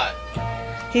Lot?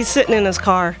 He's sitting in his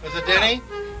car. Was it Denny?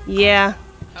 Yeah.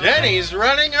 Denny's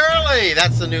running early.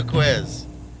 That's the new quiz.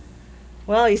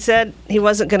 Well, he said he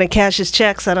wasn't going to cash his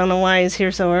checks. I don't know why he's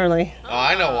here so early. Oh,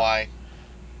 I know why.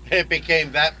 It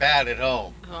became that bad at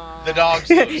home. The dog's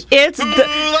loose. Let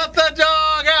the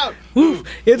dog out. Oof,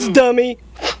 it's dummy.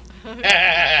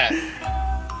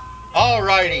 All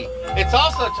righty. It's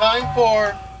also time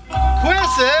for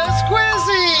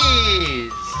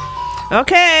Quizzies.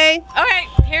 Okay. All right,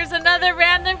 here's another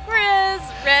random quiz.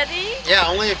 Ready? Yeah,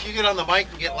 only if you get on the mic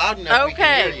and get loud enough we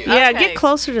can hear you. Yeah, get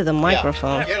closer to the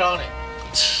microphone. Yeah, get on it.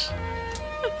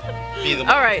 Be the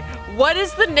All right. What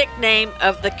is the nickname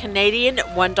of the Canadian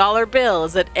 $1 bill?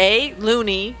 Is it A,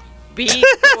 loony, B,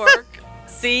 cork,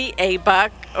 C, a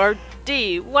buck, or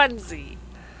D, onesie?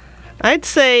 I'd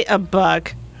say a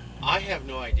buck. I have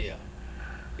no idea.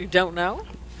 You don't know?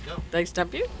 No. They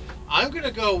stump you? I'm going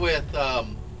to go with a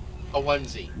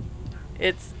onesie.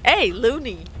 It's A,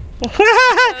 loony.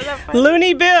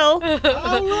 Loony Bill.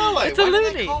 Oh, really? It's a Why do they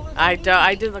loony. call it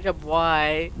I didn't look up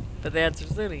why, but the answer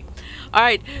is loony. All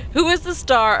right. Who is the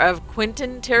star of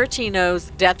Quentin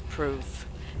Tarantino's Death Proof?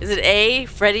 Is it A,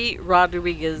 Freddie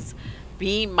Rodriguez,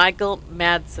 B, Michael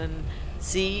Madsen,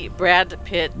 C, Brad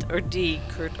Pitt, or D,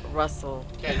 Kurt Russell?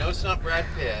 Okay, no, it's not Brad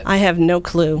Pitt. I have no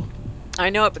clue. I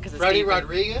know it because it's Freddie D.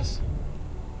 Rodriguez?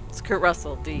 It's Kurt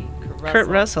Russell, D. Kurt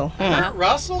Russell. Kurt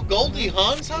Russell? Goldie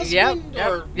Hawn's husband? Yep,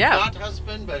 Or yeah. not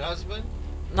husband, but husband?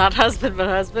 Not husband, but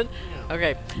husband? Yeah.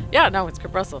 Okay. Yeah, no, it's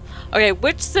Kurt Russell. Okay,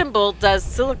 which symbol does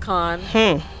silicon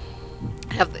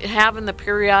have in the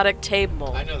periodic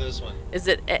table? I know this one. Is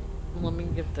it A, let me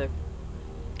give the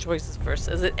choices first.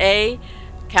 Is it A,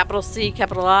 capital C,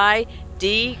 capital I,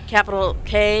 D, capital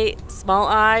K, small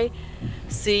I,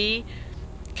 C,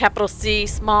 capital C,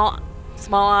 small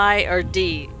I, or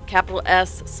D, capital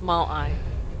S, small I?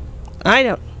 I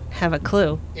don't have a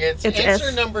clue. It's answer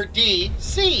S. number D,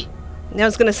 C. I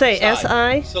was going to say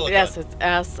S-I. Silicon. Yes, it's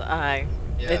S-I.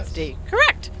 Yes. It's D.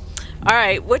 Correct. All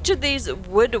right, which of these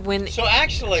would win? So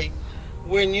actually,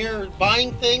 when you're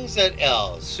buying things at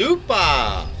El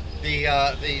Super,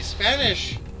 the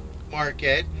Spanish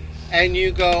market, and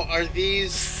you go, are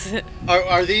these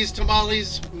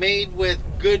tamales made with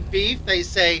good beef? They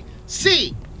say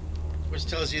C, which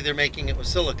tells you they're making it with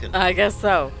silicon. I guess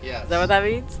so. Yes. Is that what that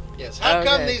means? Yes. How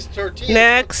come these tortillas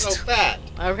Next. look so fat?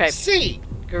 Okay. C.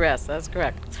 Correct. That's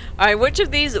correct. All right. Which of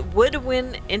these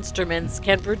woodwind instruments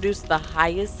can produce the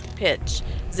highest pitch?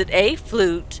 Is it A,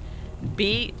 flute,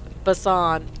 B,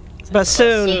 bassoon?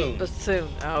 Bassoon. Bassoon.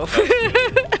 Oh.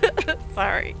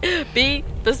 Sorry. B,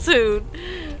 bassoon.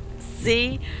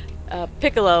 C,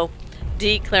 piccolo.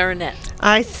 D, clarinet.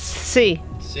 I see.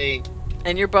 C.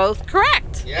 And you're both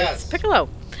correct. Yes. It's piccolo.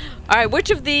 All right. Which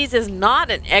of these is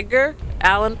not an Edgar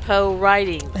Allan Poe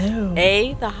writing? Oh.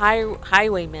 A. The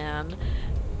Highwayman,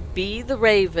 B. The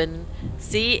Raven,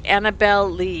 C. Annabelle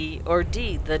Lee, or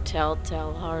D. The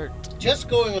Telltale Heart? Just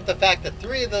going with the fact that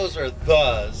 3 of those are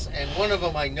thes, and one of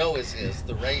them I know is his,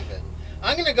 the Raven.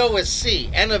 I'm going to go with C,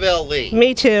 Annabelle Lee.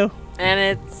 Me too.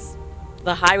 And it's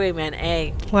The Highwayman,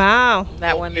 A. Wow.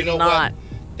 That one You is know not. what?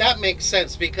 That makes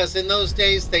sense because in those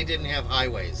days they didn't have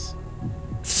highways.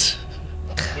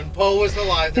 When Poe was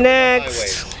alive, there were no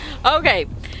highways. Okay,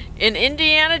 in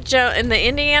the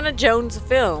Indiana Jones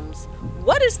films,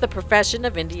 what is the profession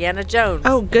of Indiana Jones?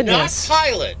 Oh goodness! Not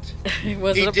pilot. He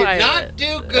wasn't a did pilot. not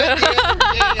do good the other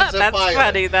day as a That's pilot.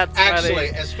 funny. That's Actually,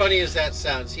 funny. as funny as that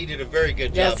sounds, he did a very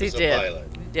good Yes, job he as did. a pilot.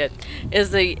 He did. Is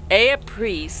the A, a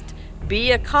priest,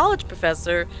 B, a college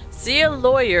professor, C, a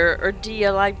lawyer, or D,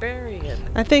 a librarian?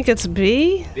 I think it's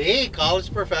B. B,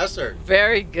 college professor.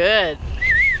 Very good.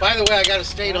 By the way, I got to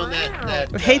state on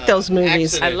that. I hate those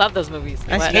movies. accident. I love those movies.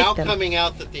 I It's hate now them. coming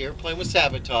out that the airplane was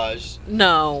sabotaged.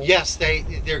 No. Yes,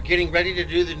 they're getting ready to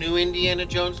do the new Indiana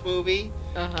Jones movie,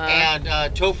 Uh-huh. and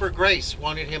Topher Grace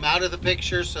wanted him out of the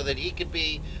picture so that he could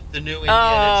be the new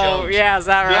Indiana Jones. Oh, yeah, is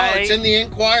that right? No, it's in the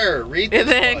Inquirer. Read this In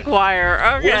the one.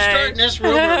 Inquirer, okay. We're starting this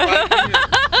rumor right here.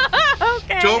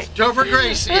 Okay. Topher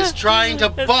Grace is trying to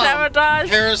bump Sabotage?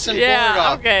 Harrison Yeah, Ford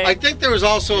off. okay. I think there was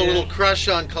also a little crush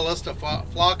on Callista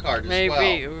Flockhart as Maybe.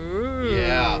 well. Ooh.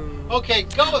 Yeah. Okay,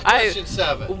 go with question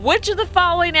 7. Which of the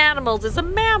following animals is a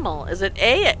mammal? Is it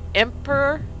A, an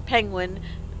emperor penguin,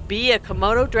 B, a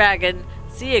Komodo dragon,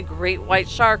 C, a great white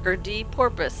shark, or D,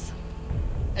 porpoise?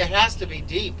 It has to be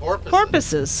D, porpoise.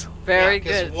 Porpoises. Very Yeah,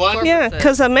 'cause good. one- Yeah,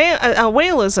 because a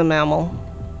whale is a mammal.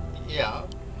 Yeah.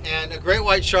 And a great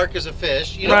white shark is a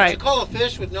fish. You know Right. what you call a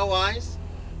fish with no eyes?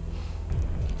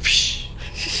 Fish.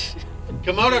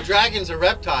 Komodo dragon's a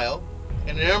reptile,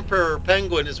 and an emperor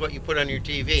penguin is what you put on your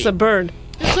TV. It's a bird.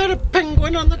 Is that a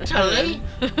penguin on the telly?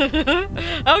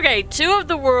 Okay, 2 of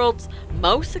the world's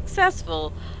most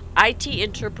successful IT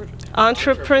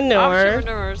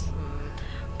Entrepreneurs.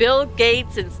 Bill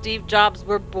Gates and Steve Jobs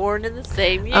were born in the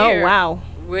same year. Oh, wow.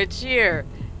 Which year?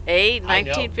 A, I know.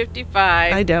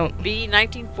 1955. I don't. B,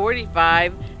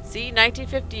 1945. C,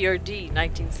 1950, or D,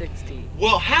 1960.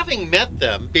 Well, having met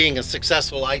them, being a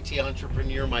successful IT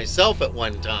entrepreneur myself at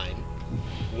one time,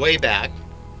 way back,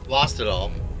 lost it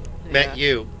all, met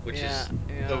you, which is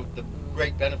the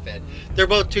great benefit. They're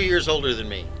both 2 years older than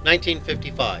me.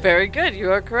 1955. Very good.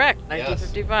 You are correct.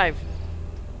 1955.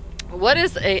 What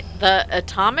is the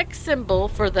atomic symbol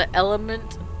for the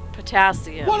element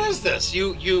potassium? What is this?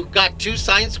 You got 2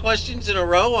 science questions in a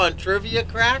row on Trivia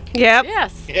Crack? Yep.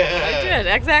 Yes. Yeah. I did.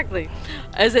 Exactly.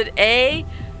 Is it A,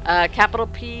 capital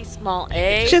P, small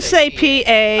a? Just say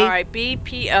P-A. All right. B,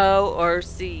 P-O, or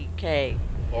C, K?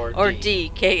 Or D,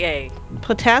 K-A.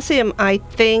 Potassium, I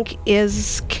think,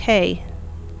 is K.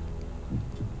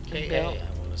 K-A, I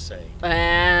want to say.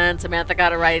 And Samantha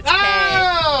got it right. It's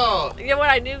Oh! K. You know what?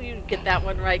 I knew you'd get that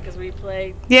one right because we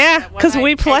played. Yeah, that one because night.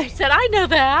 we And play. you said, I know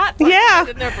that. Yeah. I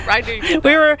knew you'd get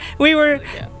that. We were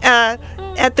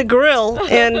at the grill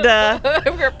and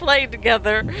we were playing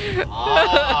together.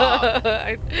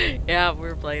 Ah. Yeah, we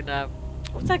were playing.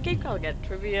 What's that game called again?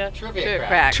 Trivia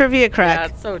Crack. Trivia Crack. Yeah,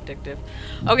 it's so addictive.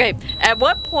 Okay, at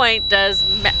what point does?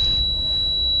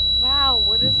 Wow,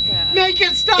 what is that? Make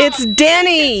it stop! It's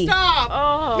Denny. Make it stop!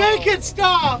 Oh. Make it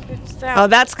stop! Oh,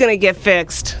 that's gonna get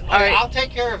fixed. All right, I'll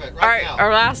take care of it right All right, now.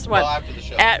 our last one. Well, after the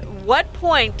show. At what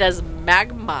point does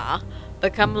magma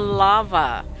become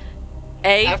lava?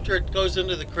 A. After it goes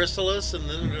into the chrysalis and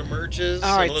then it emerges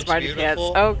All right, and looks smarty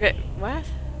beautiful. pants. Okay, what?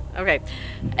 Okay.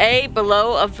 A,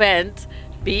 below a vent.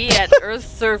 B, at Earth's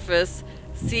surface.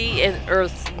 C, in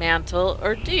Earth's mantle.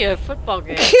 Or D, a football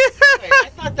game. Wait, I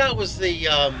thought that was the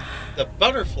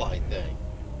butterfly thing.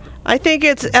 I think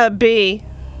it's B.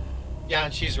 Yeah,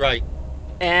 and she's right.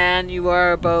 And you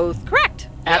are both correct.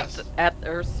 Yes. At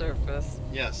Earth's surface.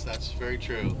 Yes, that's very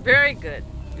true. Very good.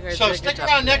 You guys So did a stick good job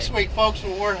around today. next week, folks,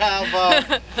 when we'll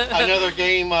have another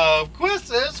game of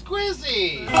Quizzes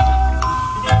Quizzy.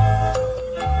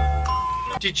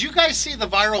 Did you guys see the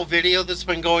viral video that's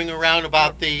been going around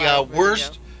about the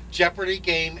worst Jeopardy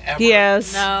game ever?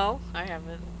 Yes. No, I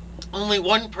haven't. Only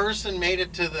one person made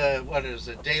it to the, what is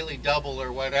it, Daily Double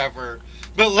or whatever.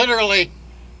 But literally,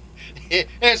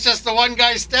 it's just the one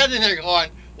guy standing there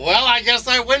going, well, I guess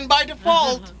I win by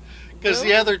default. Because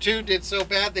the other 2 did so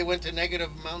bad, they went to negative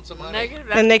amounts of money.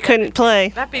 And they couldn't play.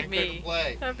 That'd be me.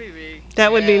 Play. That'd be me.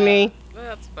 That would be me.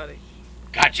 That's funny.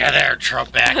 Gotcha there,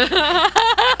 Trebek.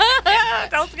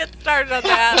 Don't get started on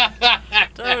that.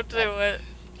 Don't do it.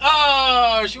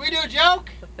 Oh, should we do a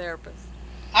joke? The therapist.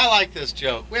 I like this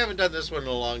joke. We haven't done this one in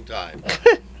a long time.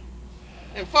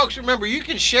 And folks, remember, you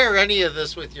can share any of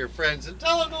this with your friends and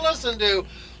tell them to listen to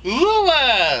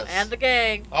Lewis And the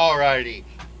gang. Alrighty.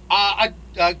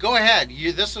 Go ahead.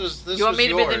 You want me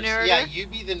to yours. be the narrator? Yeah, you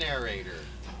be the narrator.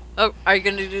 Oh, are you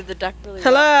going to do the duck really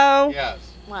Hello? well? Yes.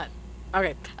 What?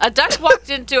 Okay. A duck walked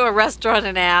into a restaurant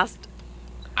and asked,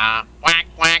 Quack,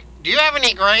 quack. Do you have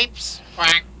any grapes?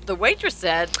 Quack. The waitress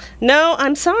said, No,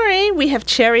 I'm sorry. We have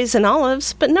cherries and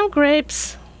olives, but no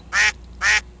grapes.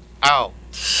 Oh.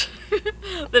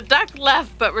 The duck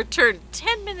left but returned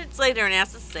 10 minutes later and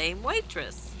asked the same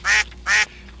waitress,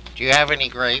 Do you have any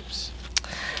grapes?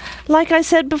 Like I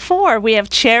said before, we have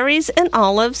cherries and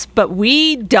olives, but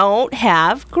we don't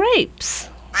have grapes.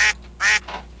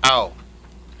 Oh.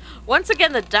 Once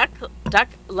again, the duck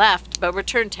left but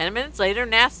returned 10 minutes later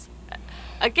and asked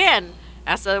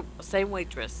the same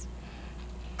waitress,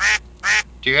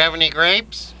 Do you have any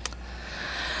grapes?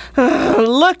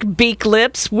 Look, Beak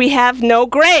Lips, we have no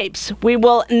grapes. We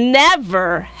will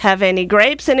never have any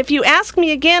grapes, and if you ask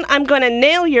me again, I'm going to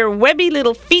nail your webby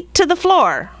little feet to the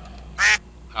floor.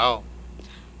 Oh.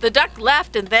 The duck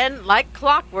left and then, like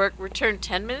clockwork, returned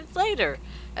 10 minutes later.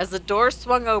 As the door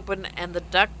swung open and the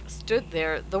duck stood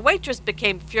there, the waitress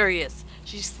became furious.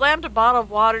 She slammed a bottle of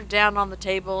water down on the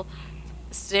table,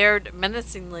 stared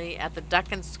menacingly at the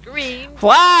duck and screamed,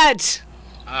 What?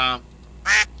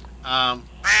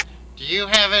 Do you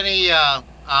have any,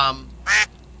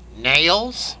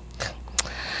 nails?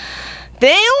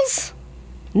 Nails?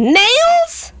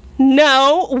 Nails?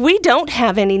 No, we don't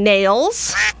have any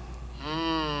nails.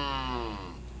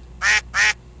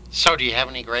 So do you have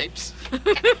any grapes?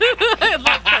 I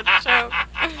love that joke.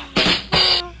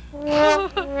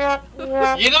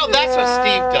 You know, that's what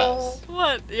Steve does.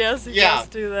 What? Yes, he does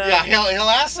do that. Yeah, he'll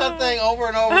ask something over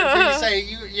and over until you say,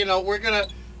 you know, we're gonna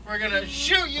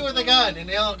shoot you with a gun, and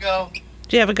he'll go,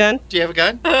 Do you have a gun? Do you have a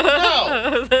gun? No,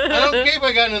 I don't keep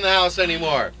a gun in the house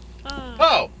anymore.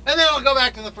 Oh, and then I'll go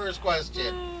back to the first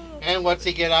question. And what's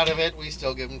he get out of it? We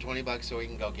still give him $20 so he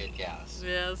can go get gas.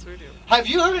 Yes, we do. Have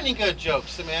you heard any good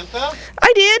jokes, Samantha?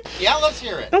 I did. Yeah, let's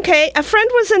hear it. Okay, a friend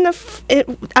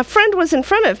was in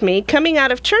front of me coming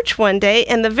out of church one day,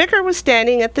 and the vicar was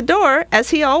standing at the door, as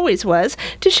he always was,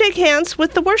 to shake hands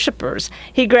with the worshipers.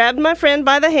 He grabbed my friend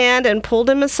by the hand and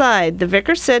pulled him aside. The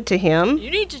vicar said to him,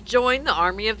 You need to join the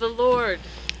army of the Lord.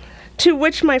 To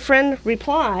which my friend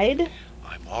replied,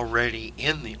 I'm already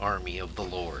in the army of the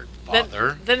Lord,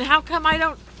 Father. Then how come I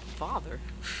don't... Father?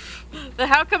 Then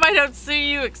how come I don't see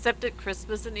you except at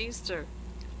Christmas and Easter?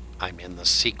 I'm in the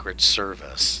Secret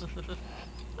Service.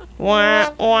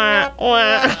 Wah, wah,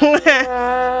 wah.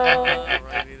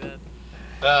 Alrighty then.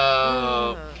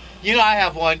 You know, I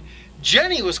have one.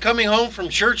 Jenny was coming home from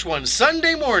church one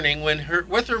Sunday morning with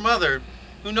her mother,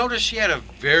 who noticed she had a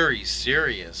very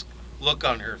serious look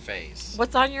on her face.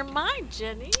 What's on your mind,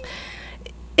 Jenny?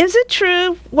 Is it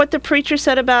true what the preacher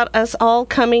said about us all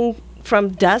coming from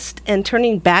dust and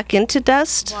turning back into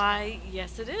dust? Why,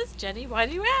 yes it is, Jenny. Why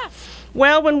do you ask?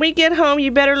 Well, when we get home, you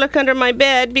better look under my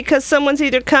bed because someone's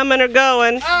either coming or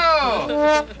going.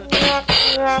 Oh!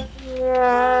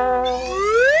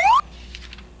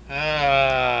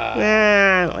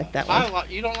 I don't like that one.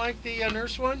 You don't like the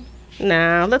nurse one?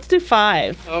 No, let's do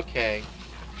 5. Okay.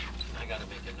 I gotta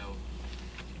make a note.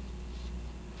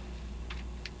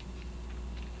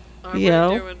 What are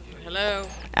Yo. you doing? Hello?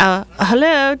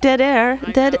 Hello, dead air,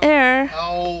 dead air.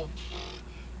 Oh,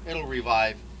 it'll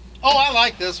revive. Oh, I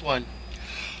like this one.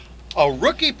 A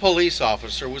rookie police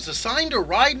officer was assigned to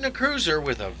ride in a cruiser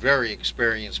with a very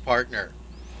experienced partner.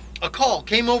 A call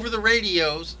came over the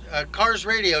car's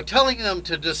radio, telling them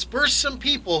to disperse some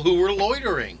people who were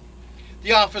loitering.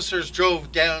 The officers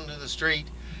drove down to the street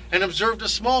and observed a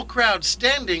small crowd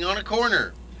standing on a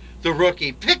corner. The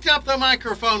rookie picked up the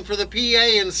microphone for the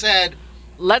PA and said,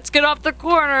 Let's get off the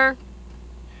corner.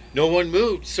 No one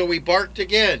moved, so he barked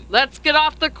again. Let's get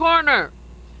off the corner.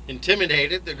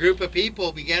 Intimidated, the group of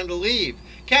people began to leave,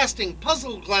 casting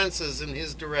puzzled glances in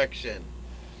his direction.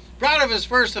 Proud of his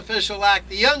first official act,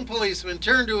 the young policeman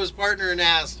turned to his partner and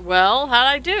asked, Well, how'd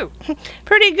I do?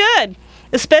 Pretty good,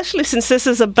 especially since this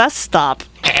is a bus stop.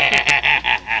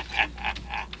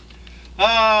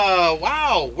 Oh,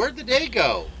 wow, where'd the day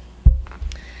go?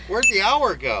 Where'd the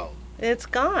hour go? It's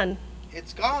gone.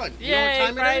 It's gone. You Yay, know what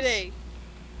time Friday. it is?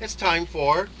 It's time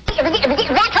for...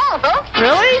 That's all, folks.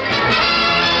 Really?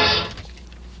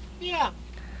 Yeah.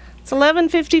 It's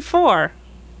 11:54.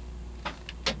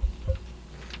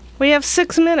 We have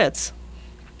 6 minutes.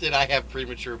 Did I have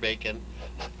premature bacon?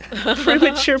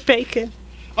 Premature bacon.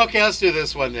 Okay, let's do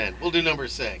this one then. We'll do number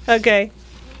 6. Okay.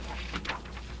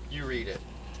 You read it.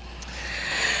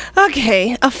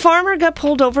 Okay, a farmer got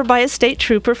pulled over by a state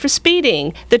trooper for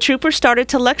speeding. The trooper started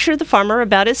to lecture the farmer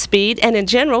about his speed and in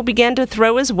general began to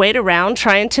throw his weight around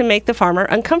trying to make the farmer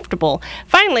uncomfortable.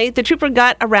 Finally, the trooper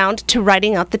got around to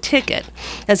writing out the ticket.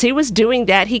 As he was doing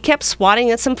that, he kept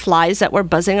swatting at some flies that were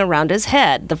buzzing around his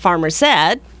head. The farmer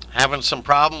said, Having some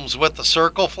problems with the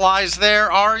circle flies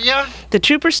there, are ya? The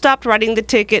trooper stopped writing the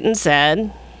ticket and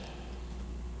said,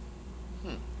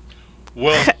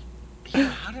 Well,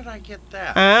 how did I get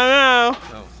that? I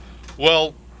don't know.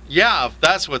 Well, yeah, if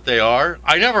that's what they are.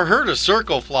 I never heard of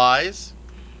circle flies.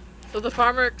 So the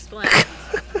farmer explained.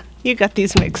 You got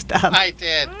these mixed up. I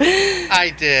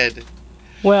did.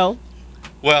 Well,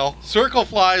 circle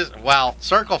flies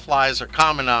are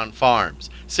common on farms.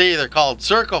 See, they're called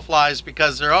circle flies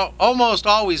because they're almost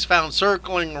always found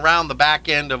circling around the back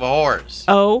end of a horse.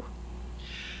 Oh.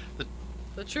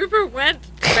 The trooper went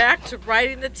back to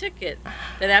writing the ticket.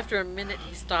 Then after a minute,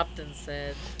 he stopped and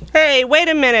said, Hey, wait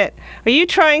a minute. Are you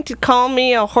trying to call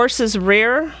me a horse's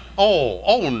rear?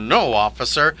 Oh no,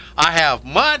 officer. I have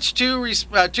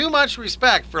too much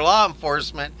respect for law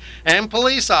enforcement and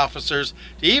police officers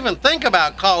to even think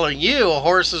about calling you a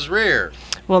horse's rear.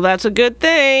 Well, that's a good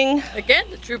thing. Again,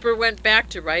 the trooper went back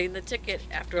to writing the ticket.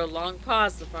 After a long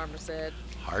pause, the farmer said,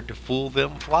 Hard to fool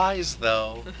them flies,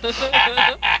 though.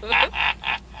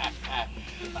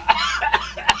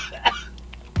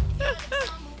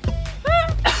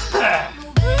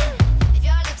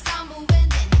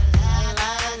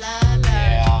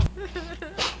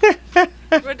 You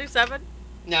want to do 7?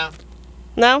 No.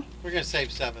 No? We're going to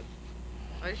save 7.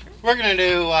 Are you sure? We're going to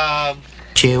do,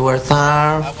 She worked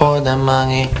hard for the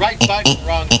money. right button,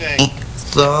 wrong thing.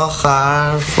 So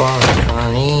hard for the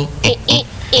money.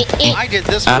 I did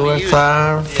this I one to worked you.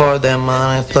 hard for the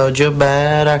money, so you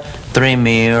better treat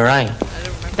me right.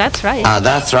 That's right.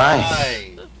 That's right. Right.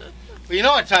 Well, you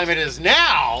know what time it is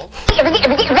now?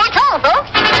 That's all, folks.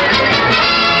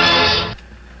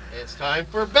 It's time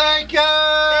for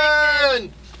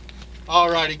bacon!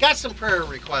 Alrighty, got some prayer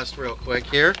requests real quick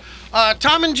here.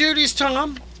 Tom and Judy's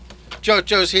Tom.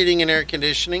 JoJo's Heating and Air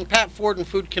Conditioning, Pat Ford and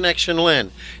Food Connection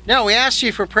Lynn. Now, we asked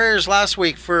you for prayers last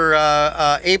week for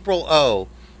April O.,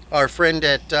 our friend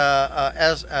at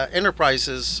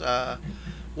Enterprise's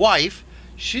wife.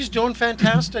 She's doing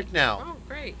fantastic now. Oh,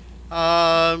 great.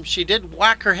 She did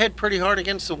whack her head pretty hard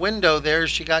against the window there.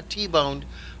 She got T-boned.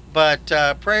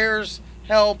 But prayers,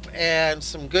 help, and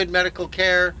some good medical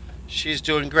care. She's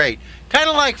doing great. Kind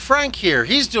of like Frank here.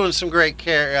 He's doing some great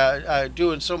care,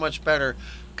 doing so much better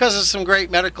because of some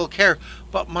great medical care.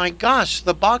 But my gosh,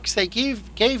 the box they gave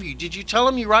you, did you tell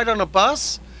them you ride on a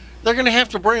bus? They're going to have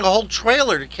to bring a whole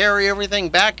trailer to carry everything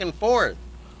back and forth.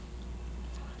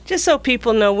 Just so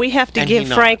people know, we have to And give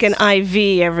he Frank an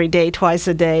IV every day, twice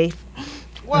a day.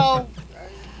 Well,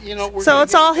 we're So gonna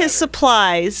it's get all better. his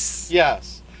supplies.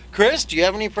 Yes. Chris, do you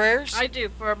have any prayers? I do,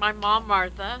 for my mom,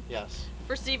 Martha. Yes.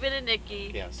 For Stephen and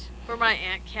Nikki. Yes. For my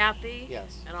Aunt Kathy.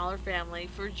 Yes. And all her family.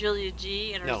 For Julia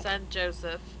G. and her No. son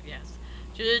Joseph. Yes.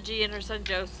 Julia G. and her son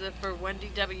Joseph. For Wendy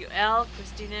W.L.,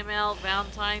 Christine M.L.,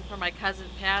 Valentine. For my cousin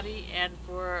Patty. And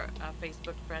for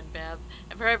Facebook friend Bev.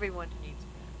 And for everyone who needs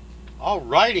prayer. All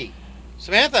righty.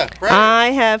 Samantha, pray.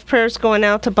 I have prayers going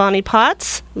out to Bonnie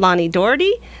Potts, Lonnie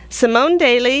Doherty, Simone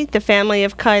Daly, the family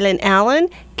of Kylan Allen,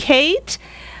 Kate,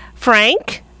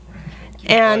 Frank,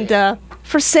 and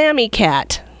for Sammy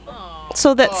Cat,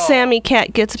 so that Sammy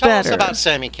Cat gets Tell better. us about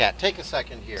Sammy Cat. Take a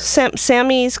second here.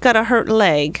 Sammy's got a hurt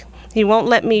leg. He won't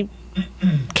let me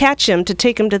catch him to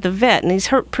take him to the vet, and he's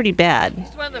hurt pretty bad. He's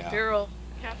one of the feral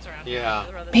cats around here. Yeah.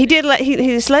 They're rather He big. did.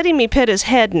 He's letting me pet his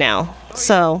head now.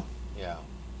 So Yeah.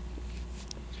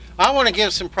 I want to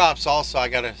give some props also. I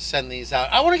got to send these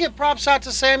out. I want to give props out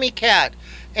to Sammy Cat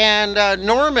and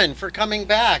Norman for coming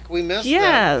back. We missed them.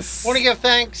 Yes. I want to give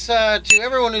thanks to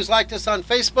everyone who's liked us on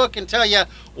Facebook and tell you,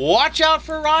 watch out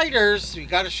for riders. You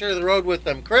got to share the road with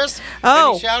them. Chris,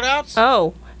 any shout outs?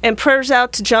 Oh, and prayers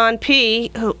out to John P.,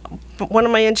 who, one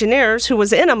of my engineers, who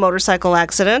was in a motorcycle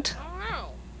accident.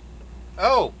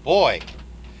 Oh, boy.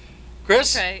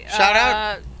 Chris, Okay. shout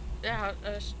out? Yeah,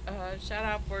 shout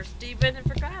out for Stephen and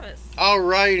for Travis. All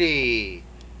righty.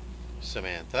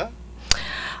 Samantha.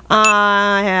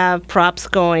 I have props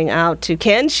going out to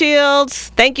Ken Shields.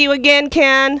 Thank you again,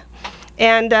 Ken.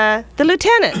 And the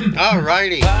lieutenant. All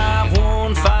righty.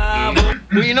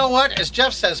 Well, you know what? As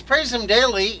Jeff says, praise him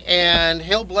daily, and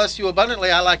he'll bless you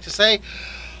abundantly. I like to say,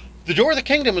 the door of the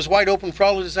kingdom is wide open for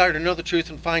all who desire to know the truth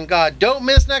and find God. Don't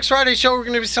miss next Friday's show. We're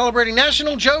going to be celebrating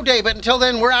National Joe Day, but until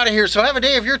then, we're out of here. So have a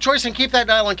day of your choice and keep that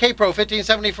dial on KPRO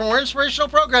 1570 for more inspirational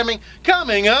programming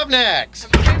coming up next.